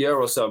 I'd say, year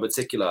or so in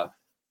particular,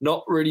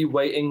 not really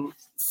waiting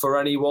for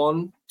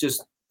anyone,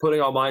 just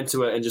putting our mind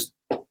to it and just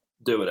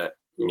doing it.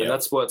 Yeah. And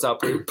that's worked out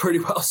pretty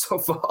well so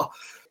far.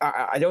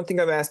 I don't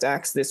think I've asked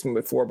Axe this one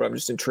before, but I'm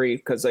just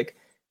intrigued because, like,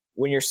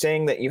 when you're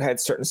saying that you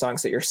had certain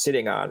songs that you're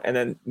sitting on, and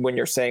then when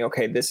you're saying,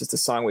 okay, this is the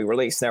song we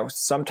released. Now,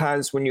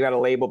 sometimes when you got a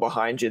label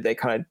behind you, they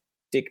kind of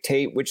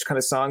dictate which kind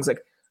of songs.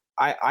 Like,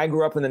 I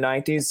grew up in the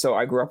 90s, so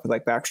I grew up with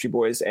like Backstreet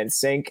Boys and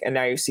Sync, and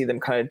now you see them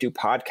kind of do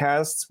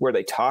podcasts where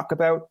they talk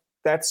about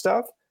that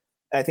stuff.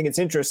 And I think it's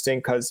interesting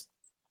because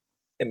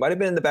it might have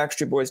been in the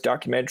Backstreet Boys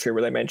documentary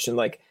where they mentioned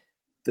like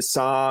the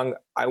song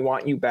I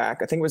Want You Back.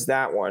 I think it was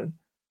that one.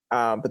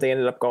 But they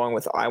ended up going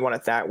with I Want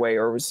It That Way,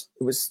 or it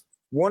was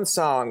one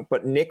song,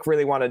 but Nick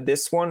really wanted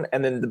this one,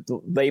 and then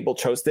the label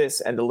chose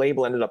this, and the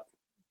label ended up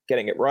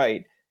getting it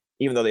right,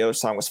 even though the other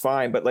song was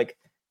fine. But like,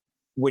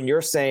 when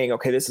you're saying,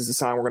 okay, this is the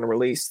song we're going to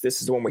release,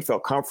 this is the one we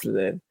felt confident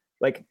in,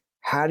 like,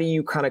 how do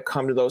you kind of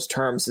come to those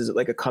terms? Is it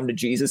like a come to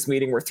Jesus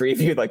meeting where 3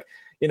 of you, like,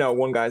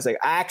 one guy's like,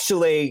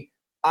 actually,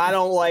 I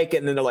don't like it.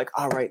 And then they're like,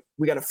 all right,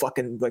 we got to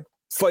fucking like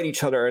fight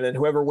each other. And then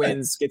whoever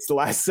wins gets the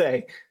last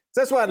say.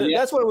 So that's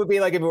what it would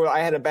be like if I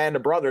had a band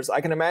of brothers. I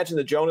can imagine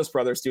the Jonas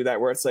Brothers do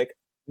that, where it's like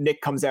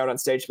Nick comes out on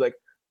stage, like,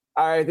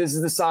 all right, this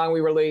is the song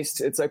we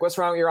released. It's like, what's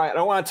wrong with your eye? I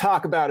don't want to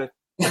talk about it.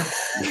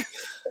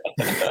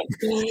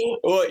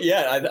 Well,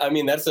 yeah, I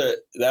mean, that's a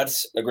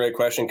great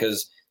question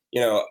because,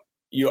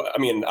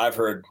 I've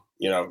heard,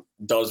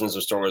 dozens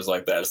of stories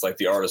like that. It's like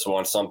the artist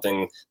wants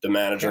something, the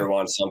manager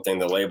wants something,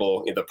 the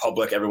label, the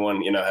public,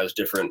 everyone, has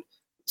different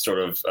sort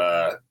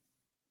of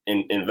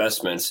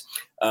investments.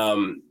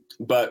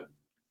 But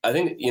I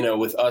think,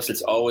 with us,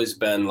 it's always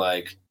been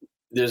like,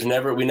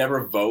 we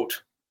never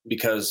vote,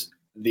 because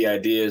the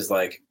idea is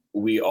like,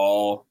 we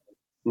all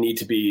need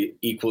to be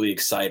equally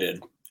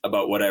excited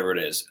about whatever it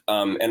is.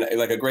 And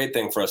like a great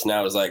thing for us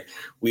now is like,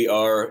 we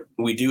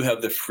do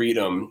have the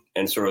freedom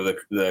and sort of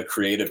the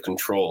creative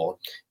control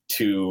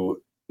to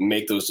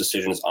make those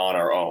decisions on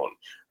our own.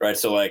 Right.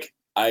 So like,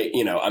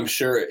 I'm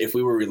sure if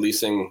we were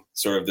releasing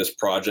sort of this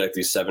project,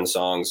 these 7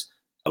 songs,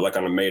 like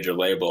on a major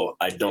label,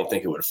 I don't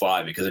think it would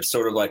fly, because it's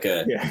sort of like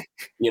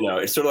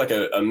it's sort of like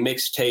a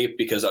mixtape,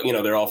 because,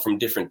 they're all from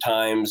different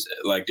times,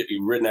 like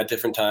written at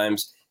different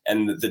times.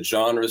 And the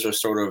genres are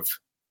sort of,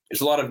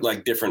 there's a lot of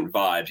like different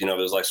vibes,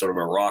 there's like sort of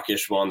a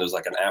rockish one. There's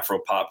like an Afro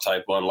pop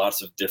type one,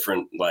 lots of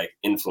different like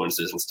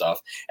influences and stuff.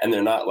 And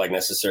they're not like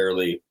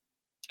necessarily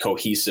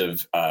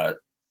cohesive,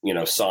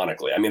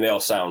 sonically. I mean, they all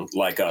sound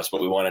like us,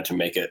 but we wanted to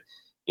make it,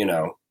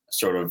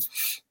 sort of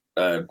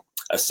a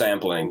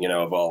sampling,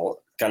 of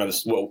all kind of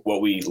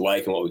what we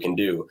like and what we can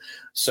do.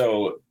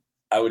 So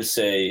I would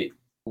say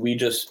we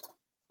just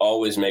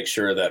always make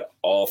sure that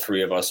all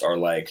 3 of us are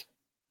like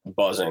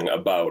buzzing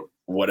about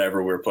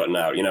whatever we're putting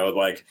out,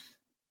 like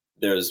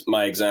there's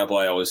my example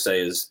I always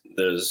say is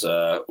there's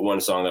one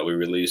song that we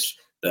released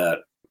that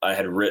I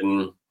had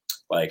written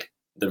like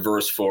the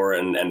verse for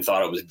it and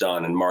thought it was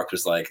done. And Mark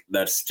was like,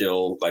 that's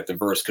still like the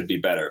verse could be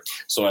better.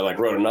 So I like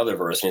wrote another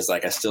verse and he's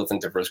like, I still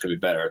think the verse could be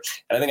better.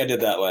 And I think I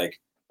did that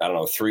like, I don't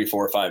know, 3,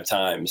 4, 5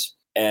 times.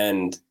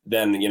 And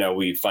then, you know,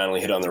 we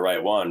finally hit on the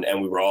right one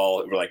and we're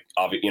like,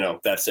 you know,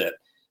 that's it.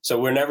 So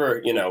we're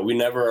never, you know, we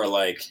never are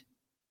like,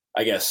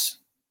 I guess,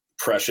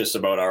 precious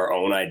about our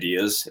own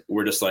ideas.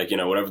 We're just like, you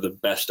know, whatever the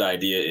best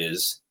idea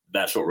is,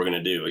 that's what we're going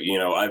to do. You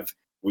know,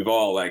 we've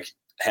all like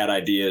had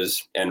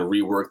ideas and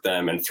reworked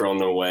them and thrown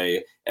them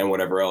away and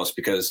whatever else,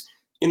 because,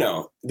 you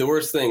know, the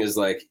worst thing is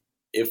like,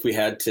 if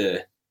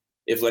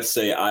let's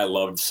say I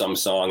loved some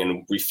song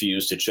and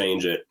refused to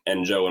change it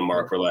and Joe and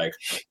Mark were like,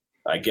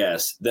 I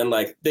guess, then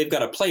like, they've got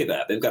to play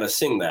that, they've got to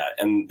sing that,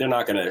 and they're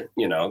not going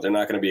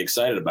to be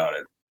excited about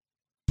it.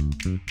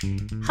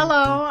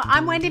 Hello,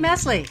 I'm Wendy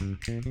Mesley.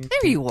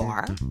 There you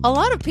are. A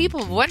lot of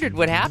people have wondered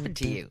what happened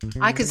to you.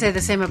 I could say the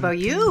same about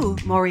you,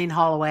 Maureen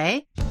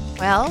Holloway.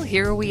 Well,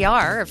 here we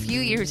are, a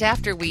few years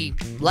after we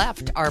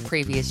left our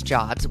previous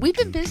jobs. We've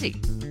been busy.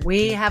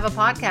 We have a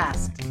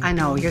podcast. I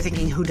know, you're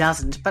thinking who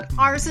doesn't, but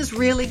ours is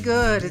really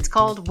good. It's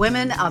called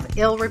Women of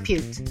Ill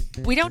Repute.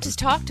 We don't just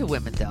talk to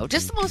women, though,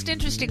 just the most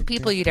interesting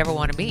people you'd ever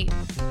want to meet.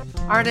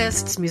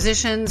 Artists,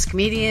 musicians,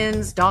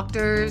 comedians,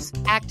 doctors,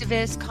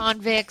 activists,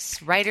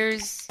 convicts,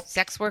 writers,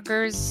 sex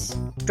workers.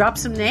 Drop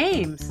some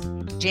names.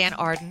 Jan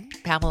Arden,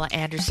 Pamela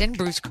Anderson,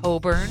 Bruce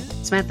Coburn,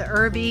 Samantha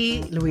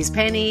Irby, Louise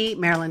Penny,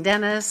 Marilyn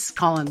Dennis,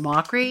 Colin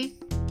Mockery.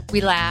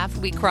 We laugh,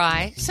 we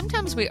cry,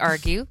 sometimes we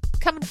argue.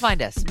 Come and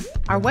find us.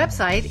 Our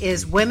website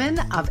is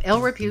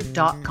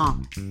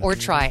womenofillrepute.com. Or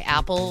try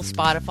Apple,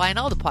 Spotify, and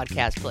all the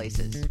podcast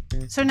places.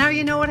 So now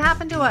you know what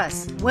happened to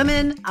us.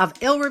 Women of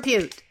Ill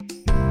Repute.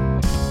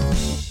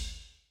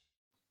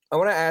 I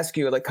want to ask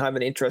you like kind of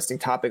an interesting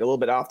topic, a little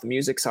bit off the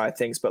music side of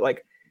things, but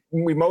like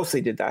we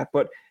mostly did that.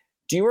 But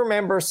do you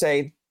remember,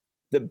 say,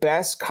 the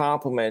best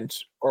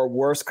compliment or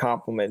worst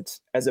compliment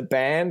as a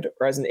band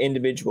or as an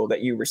individual that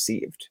you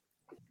received?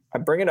 I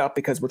bring it up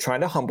because we're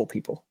trying to humble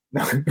people.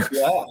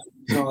 Yeah.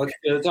 No,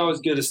 it's always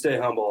good to stay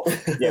humble.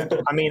 Yeah.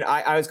 I mean,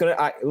 I was going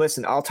to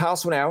listen, I'll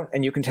toss one out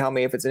and you can tell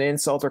me if it's an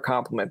insult or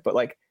compliment. But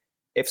like,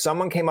 if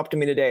someone came up to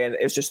me today and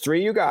it's just 3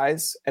 of you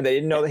guys and they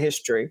didn't know the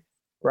history,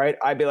 right?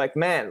 I'd be like,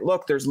 man,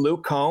 look, there's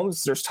Luke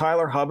Combs, there's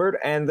Tyler Hubbard,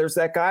 and there's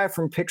that guy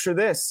from Picture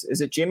This. Is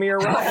it Jimmy or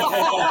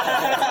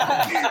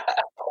Ryan?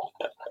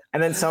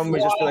 And then someone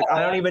would just be like,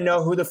 I don't even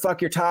know who the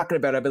fuck you're talking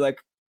about. I'd be like,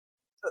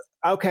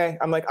 okay.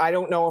 I'm like, I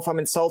don't know if I'm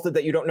insulted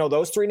that you don't know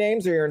those 3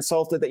 names or you're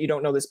insulted that you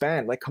don't know this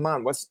band. Like, come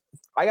on,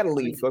 I got to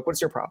leave. Like, what's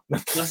your problem?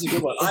 That's a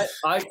good one.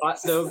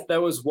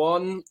 There was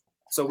one.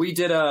 So we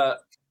did a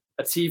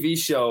TV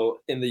show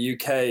in the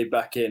UK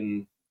back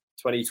in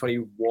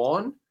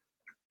 2021.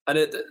 And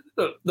it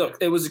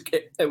was a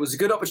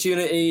good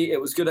opportunity.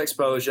 It was good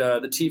exposure.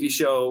 The TV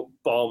show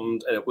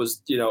bombed, and it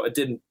was, you know, it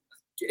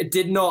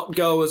did not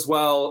go as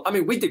well. I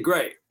mean, we did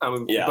great.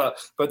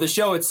 But the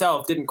show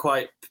itself didn't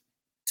quite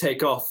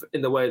take off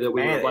in the way that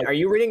we would like. Are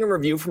you reading a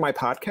review for my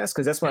podcast?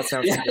 Because that's what it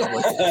sounds like.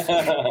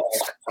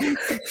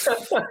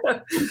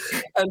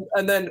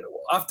 And then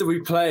after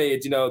we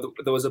played, you know,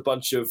 there was a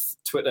bunch of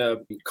Twitter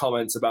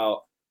comments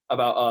about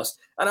us.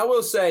 And I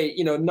will say,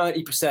 you know,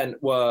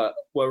 90% were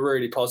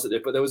really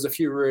positive, but there was a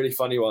few really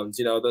funny ones.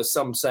 You know, there's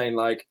some saying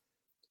like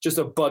just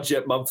a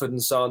budget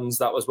Mumford & Sons.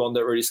 That was one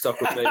that really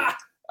stuck with me.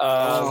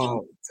 I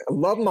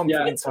love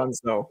Mumford & Sons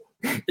though.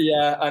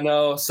 Yeah, I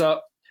know. So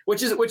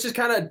which is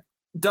kind of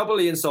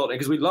doubly insulting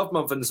because we love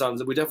Mumford &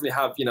 Sons and we definitely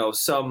have, you know,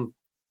 some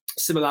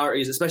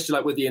similarities, especially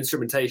like with the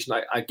instrumentation,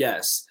 I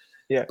guess.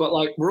 Yeah. But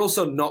like we're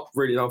also not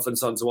really Mumford &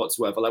 Sons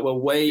whatsoever. Like we're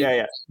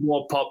way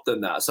more pop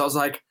than that. So I was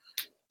like,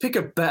 pick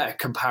a better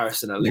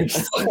comparison at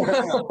least.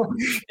 Yeah,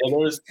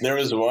 there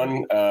was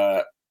one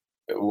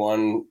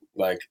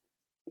like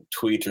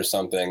tweet or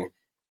something,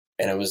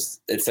 and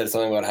it said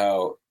something about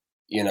how,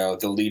 you know,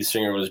 the lead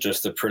singer was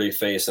just a pretty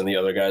face and the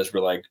other guys were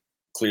like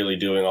clearly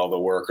doing all the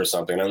work or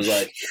something. And I was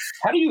like,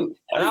 how do you?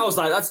 And I was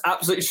like, that's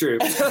absolutely true.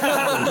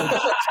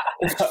 I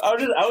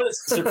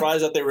was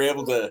surprised that they were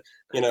able to,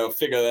 you know,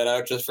 figure that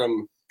out just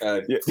from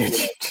a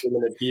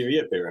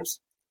TV appearance.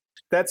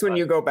 That's when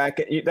you go back.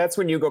 That's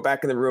when you go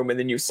back in the room and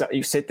then you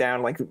sit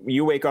down. Like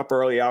you wake up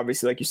early,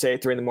 obviously, like you say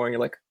at 3 a.m. You're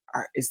like,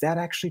 is that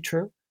actually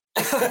true?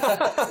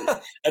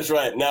 That's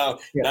right. Now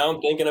I'm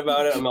thinking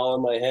about it. I'm all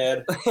in my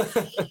head.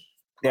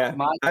 Yeah.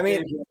 I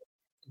mean,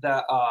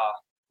 that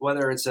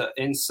whether it's an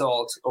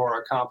insult or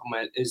a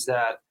compliment is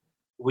that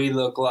we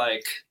look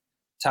like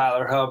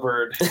Tyler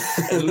Hubbard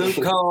and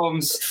Luke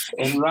Combs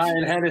and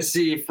Ryan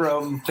Hennessy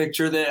from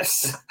Picture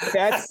This.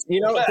 That's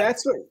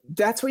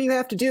what you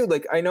have to do.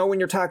 Like, I know when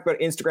you're talking about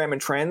Instagram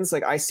and trends,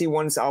 like I see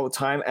ones all the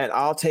time, and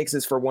all it takes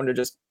is for one to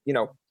just, you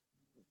know,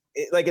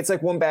 it's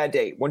like one bad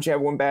date. Once you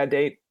have one bad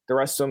date, the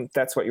rest of them,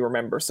 that's what you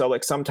remember. So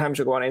like sometimes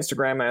you'll go on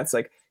Instagram and it's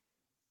like,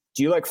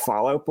 do you like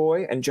Fall Out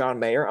Boy and John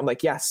Mayer? I'm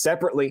like, yeah,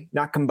 separately,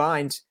 not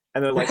combined.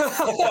 And they're like,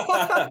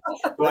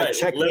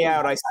 check me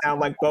out. I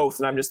sound like both.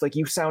 And I'm just like,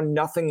 you sound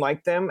nothing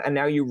like them. And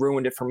now you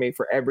ruined it for me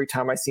for every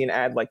time I see an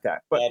ad like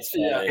that. But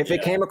if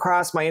it came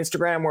across my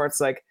Instagram where it's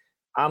like,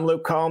 I'm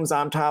Luke Combs,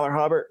 I'm Tyler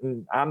Hubbard,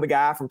 and I'm the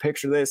guy from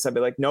Picture This. I'd be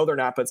like, no, they're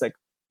not. But it's like,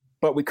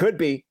 but we could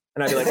be.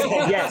 And I'd be like,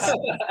 yes,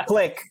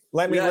 click,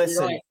 let me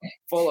listen. Right.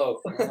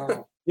 Follow.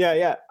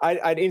 Yeah.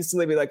 I'd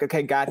instantly be like,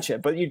 okay, gotcha.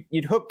 But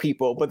you'd hook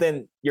people, but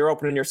then you're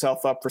opening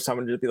yourself up for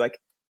someone to be like,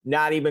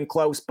 not even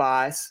close,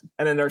 boss.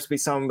 And then there's be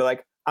someone be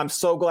like, I'm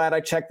so glad I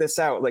checked this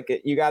out. Like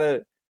you got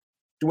to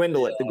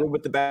dwindle it, the good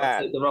with the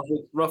bad.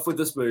 The rough with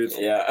the smooth.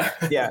 Yeah.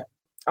 Yeah.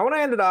 I want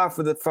to end it off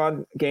with a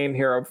fun game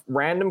here of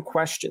random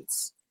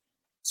questions.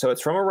 So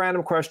it's from a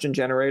random question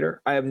generator.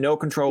 I have no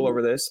control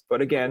over this,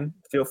 but again,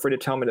 feel free to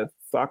tell me to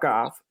fuck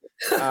off.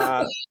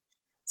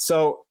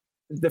 So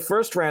the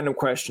first random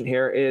question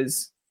here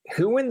is,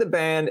 who in the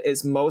band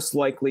is most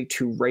likely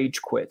to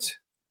rage quit?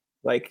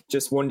 Like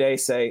just one day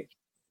say,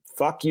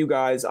 fuck you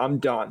guys, I'm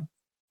done.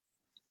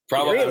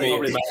 Probably.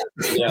 Really?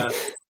 Yeah.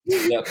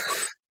 Yep.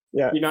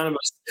 Yeah.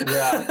 Unanimous.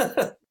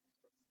 Yeah.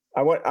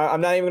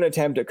 I'm not even gonna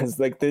attempt it because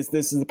like this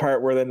is the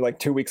part where then like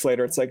 2 weeks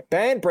later it's like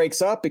band breaks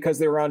up because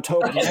they were on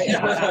Token. And this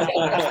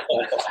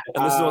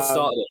is what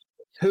started it.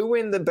 Who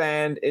in the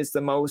band is the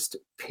most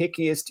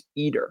pickiest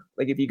eater?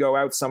 Like if you go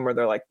out somewhere,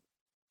 they're like,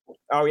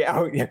 oh yeah,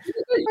 I can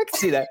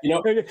see that. You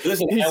know,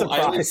 listen, He's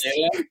I didn't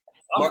say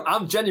that.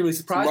 I'm genuinely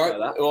surprised by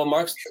that. Well,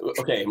 Mark's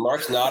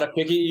not a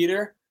picky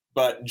eater,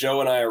 but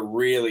Joe and I are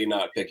really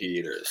not picky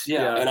eaters.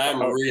 Yeah. And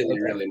I'm really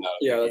not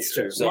a picky that's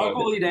eater. true. So Mark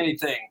will eat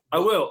anything. I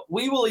will.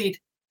 We will eat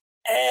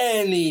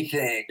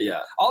anything.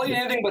 Yeah. I'll eat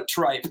anything but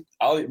tripe.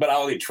 I'll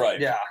eat tripe.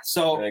 Yeah.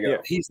 So There you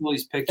go. he's the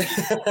least picky.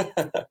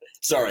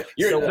 Sorry.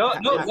 No,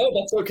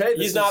 that's okay.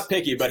 He's not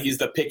picky, but he's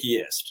the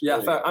pickiest. Yeah, There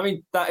you fair. go. I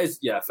mean, that is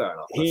fair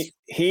enough.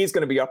 He's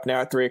gonna be up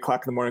now at 3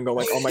 o'clock in the morning, going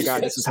like, oh my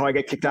god, this is how I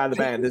get kicked out of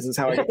the band. This is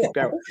how I get kicked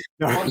out.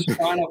 No. Once you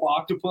find up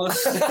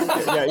octopus.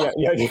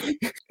 Yeah.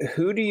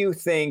 Who do you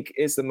think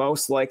is the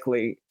most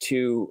likely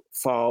to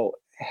fall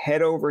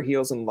head over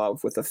heels in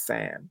love with a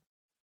fan?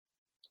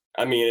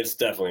 I mean, it's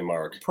definitely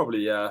Mark. Probably,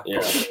 yeah. Yeah.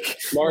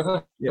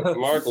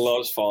 Mark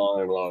loves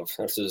falling in love.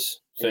 That's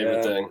his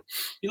favorite thing.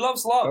 He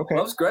loves love. Okay.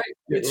 Love's great.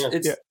 It's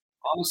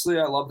honestly,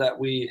 I love that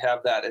we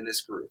have that in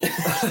this group.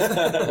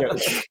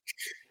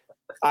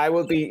 I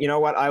will be, you know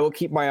what? I will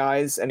keep my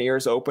eyes and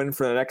ears open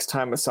for the next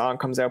time a song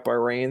comes out by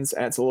Reigns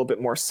and it's a little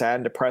bit more sad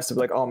and depressive.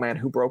 Like, oh man,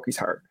 who broke his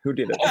heart? Who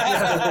did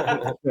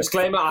it?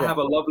 Disclaimer, I have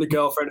a lovely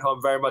girlfriend who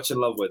I'm very much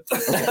in love with.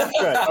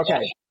 Good.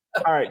 Okay.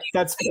 All right.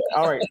 That's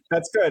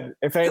good.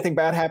 If anything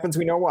bad happens,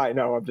 we know why.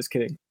 No, I'm just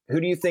kidding. Who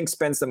do you think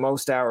spends the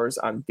most hours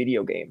on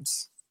video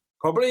games?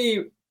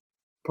 Probably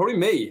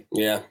me.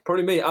 Yeah.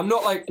 Probably me. I'm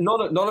not like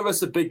none of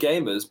us are big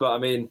gamers, but I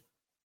mean,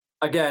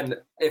 again,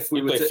 if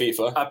we play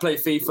FIFA, I play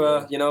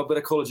FIFA. You know, a bit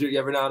of Call of Duty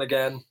every now and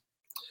again.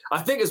 I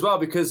think as well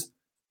because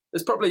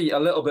there's probably a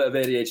little bit of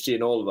ADHD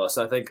in all of us.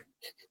 I think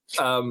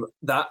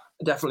that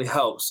definitely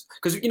helps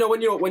because you know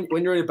when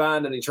you're in a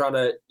band and you're trying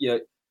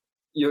to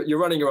you're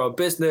running your own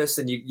business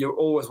and you're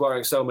always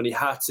wearing so many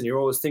hats and you're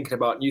always thinking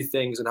about new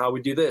things and how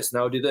we do this and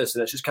how we do this.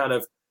 And it's just kind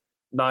of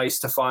nice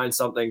to find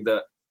something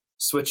that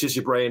switches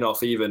your brain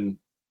off even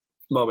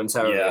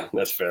momentarily. Yeah,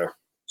 that's fair.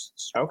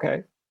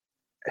 Okay.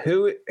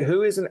 Who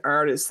is an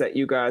artist that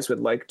you guys would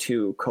like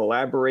to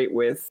collaborate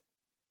with?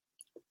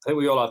 I think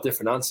we all have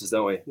different answers,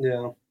 don't we?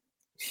 Yeah.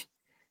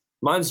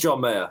 Mine's John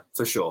Mayer,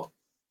 for sure.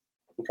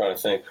 I'm trying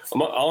to think.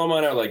 All of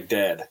mine are like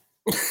dead.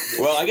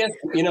 Well, I guess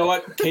you know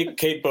what?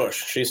 Kate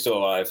Bush, she's still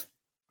alive.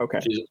 Okay,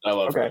 I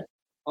love her.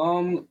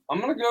 I'm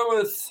gonna go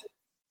with.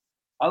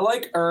 I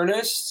like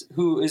Ernest,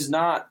 who is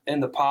not in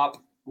the pop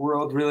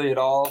world really at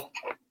all.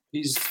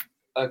 He's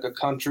like a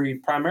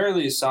country,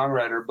 primarily a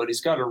songwriter, but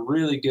he's got a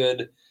really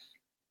good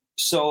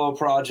solo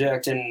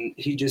project, and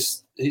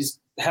he's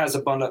has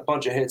a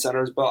bunch of hits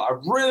under his belt. I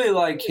really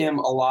like him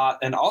a lot,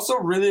 and also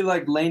really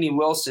like Lainey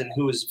Wilson,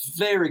 who is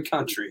very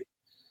country.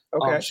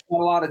 Okay. She's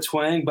got a lot of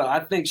twang, but I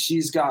think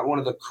she's got one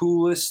of the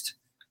coolest.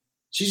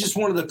 She's just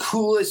one of the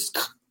coolest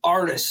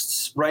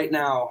artists right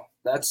now.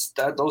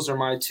 Those are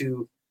my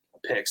two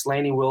picks: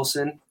 Lainey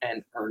Wilson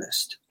and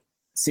Ernest.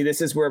 See,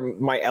 this is where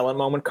my Ellen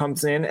moment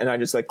comes in, and I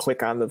just like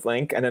click on the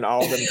link, and then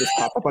all of them just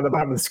pop up on the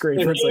bottom of the screen.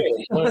 It's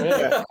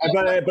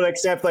like, but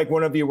except like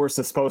one of you were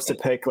supposed to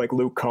pick like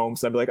Luke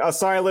Combs. I'd be like, oh,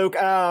 sorry, Luke.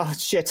 Oh,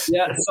 shit.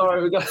 Yeah,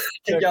 sorry, we got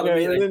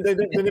they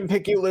didn't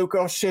pick you, Luke.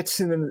 Oh, shit.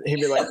 And then he'd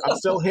be like, I'm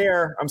still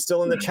here. I'm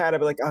still in the chat. I'd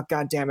be like, oh,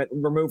 god damn it,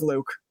 remove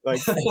Luke.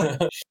 Like,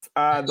 the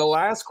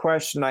last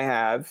question I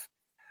have: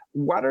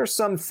 what are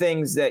some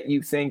things that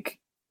you think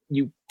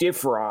you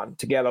differ on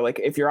together? Like,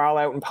 if you're all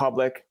out in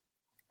public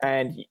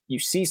and you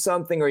see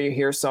something or you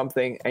hear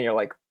something and you're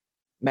like,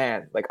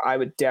 man, like I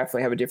would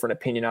definitely have a different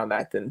opinion on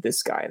that than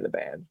this guy in the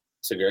band.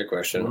 It's a great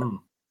question.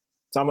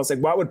 It's almost like,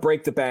 what would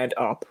break the band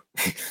up?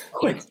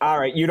 Like, all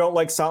right, you don't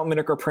like salt and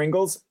vinegar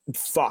Pringles?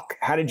 Fuck,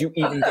 how did you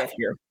even get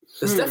here?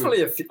 There's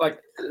definitely a few,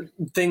 like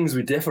things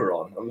we differ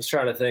on. I'm just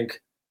trying to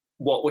think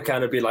what would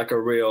kind of be like a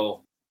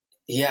real.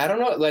 Yeah, I don't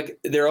know. Like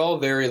they're all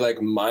very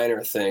like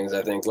minor things.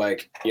 I think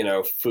like,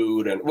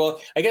 food and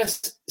I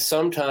guess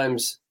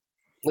sometimes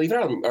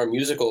even our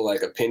musical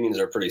like opinions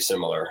are pretty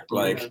similar.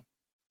 Like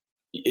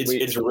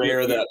it's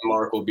rare that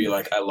Mark will be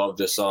like, I love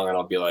this song, and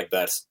I'll be like,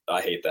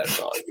 I hate that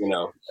song, you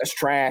know. That's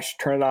trash.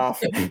 Turn it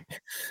off.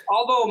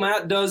 Although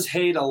Matt does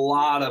hate a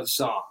lot of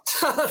songs.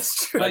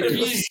 That's true. Like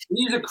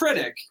he's a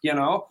critic, you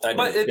know.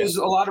 But there's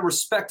a lot of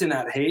respect in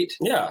that hate.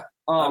 Yeah.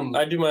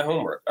 I do my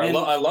homework. I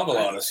love a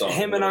lot of songs.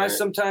 Him and I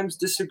sometimes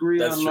disagree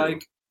That's on true.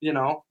 like, you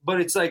know, but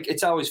it's like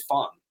it's always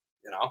fun,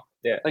 you know.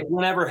 Yeah. Like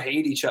we'll never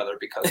hate each other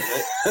because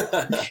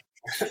of it.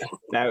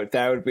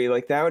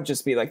 that would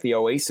just be like the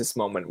Oasis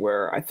moment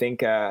where I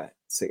think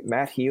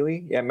Matt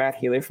Healy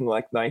from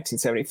like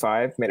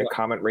 1975 made a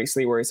comment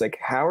recently where he's like,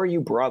 how are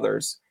you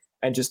brothers?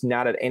 And just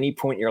not at any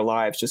point in your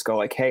lives just go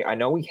like, hey, I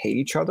know we hate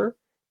each other,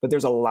 but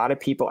there's a lot of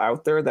people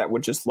out there that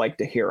would just like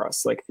to hear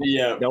us. Like,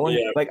 no one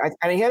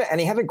and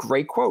he had a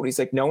great quote. He's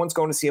like, no one's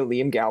going to see a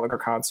Liam Gallagher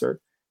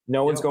concert.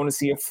 No one's going to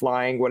see a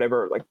flying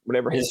whatever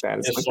his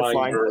band is. Like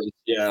flying bird.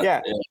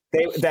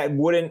 They that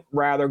wouldn't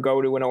rather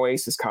go to an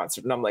Oasis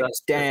concert. And I'm like,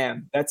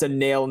 damn, that's a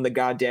nail in the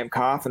goddamn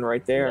coffin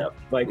right there. Yeah.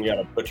 Like, you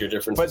gotta put your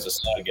differences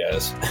aside,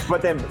 guys.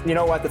 But then you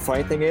know what the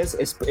funny thing is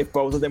if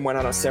both of them went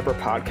on a separate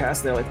podcast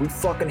and they're like, we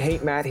fucking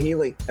hate Matt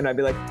Healy, and I'd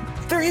be like,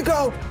 there you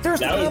go, there's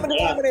the common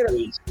denominator.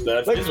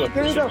 Like,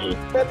 there you go.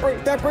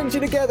 That brings you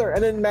together.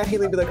 And then Matt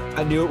Healy would be like,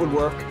 I knew it would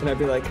work, and I'd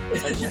be like,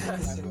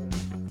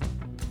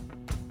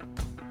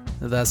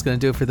 That's going to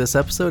do it for this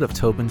episode of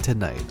Tobin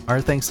Tonight. Our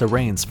thanks to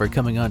Rains for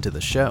coming on to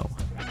the show.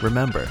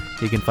 Remember,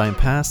 you can find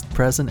past,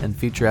 present, and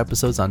future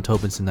episodes on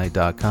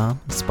TobinTonight.com,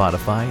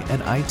 Spotify,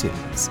 and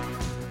iTunes.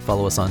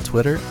 Follow us on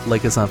Twitter,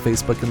 like us on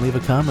Facebook, and leave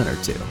a comment or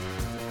two.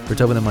 For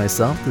Tobin and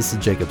myself, this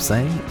is Jacob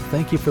saying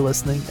thank you for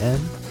listening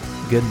and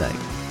good night.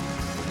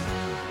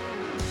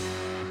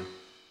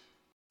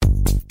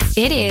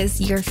 It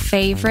is your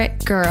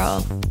favorite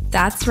girl.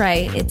 That's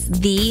right, it's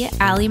the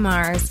Allie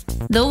Mars,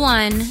 the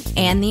one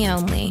and the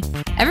only.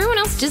 Everyone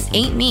else just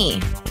ain't me.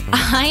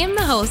 I am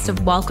the host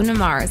of Welcome to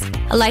Mars,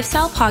 a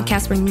lifestyle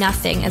podcast where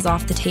nothing is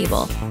off the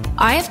table.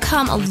 I have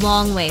come a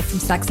long way from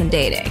sex and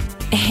dating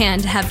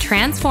and have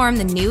transformed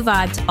the new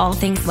vibe to all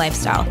things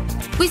lifestyle.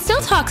 We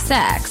still talk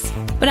sex,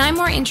 but I'm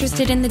more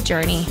interested in the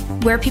journey,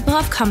 where people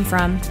have come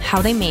from, how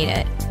they made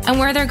it, and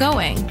where they're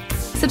going.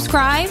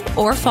 Subscribe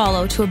or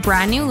follow to a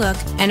brand new look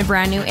and a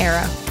brand new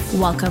era.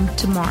 Welcome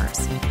to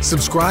Mars.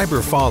 Subscribe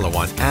or follow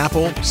on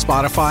Apple,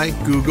 Spotify,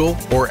 Google,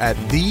 or at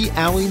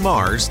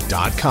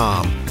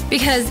thealliemars.com.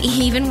 Because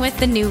even with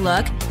the new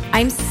look,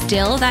 I'm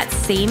still that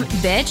same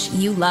bitch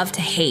you love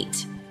to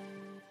hate.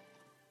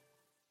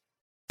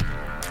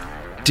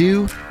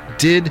 Do,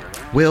 did,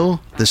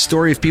 will, the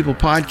Story of People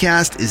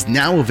podcast is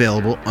now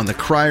available on the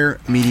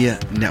Crier Media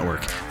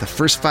Network. The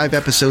first 5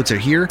 episodes are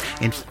here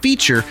and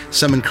feature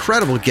some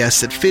incredible guests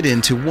that fit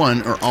into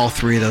one or all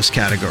 3 of those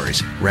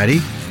categories.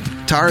 Ready?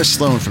 Tara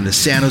Sloan from the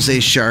San Jose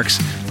Sharks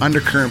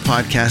Undercurrent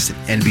podcast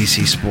at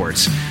NBC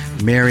Sports.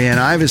 Marianne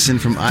Iveson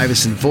from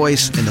Iveson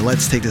Voice and the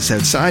Let's Take This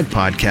Outside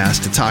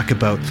podcast to talk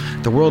about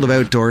the world of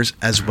outdoors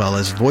as well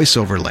as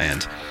voiceover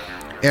land.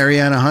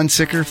 Ariana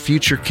Hunsicker,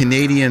 future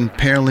Canadian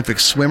Paralympic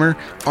swimmer,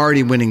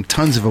 already winning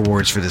tons of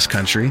awards for this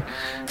country.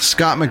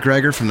 Scott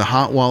McGregor from the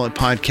Hot Wallet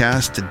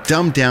podcast to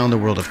dumb down the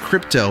world of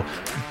crypto,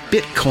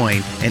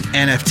 Bitcoin, and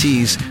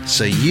NFTs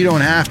so you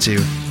don't have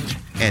to.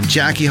 And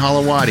Jackie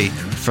Holowati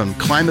from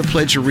Climate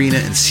Pledge Arena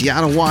in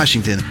Seattle,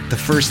 Washington, the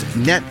first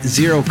net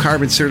zero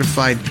carbon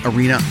certified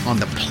arena on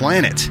the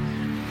planet.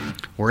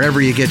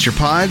 Wherever you get your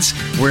pods,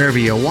 wherever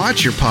you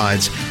watch your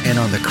pods, and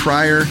on the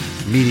Crier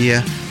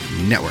Media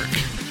Network.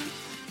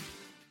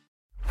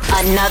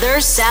 Another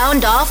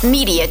Sound Off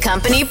Media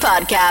Company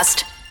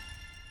podcast.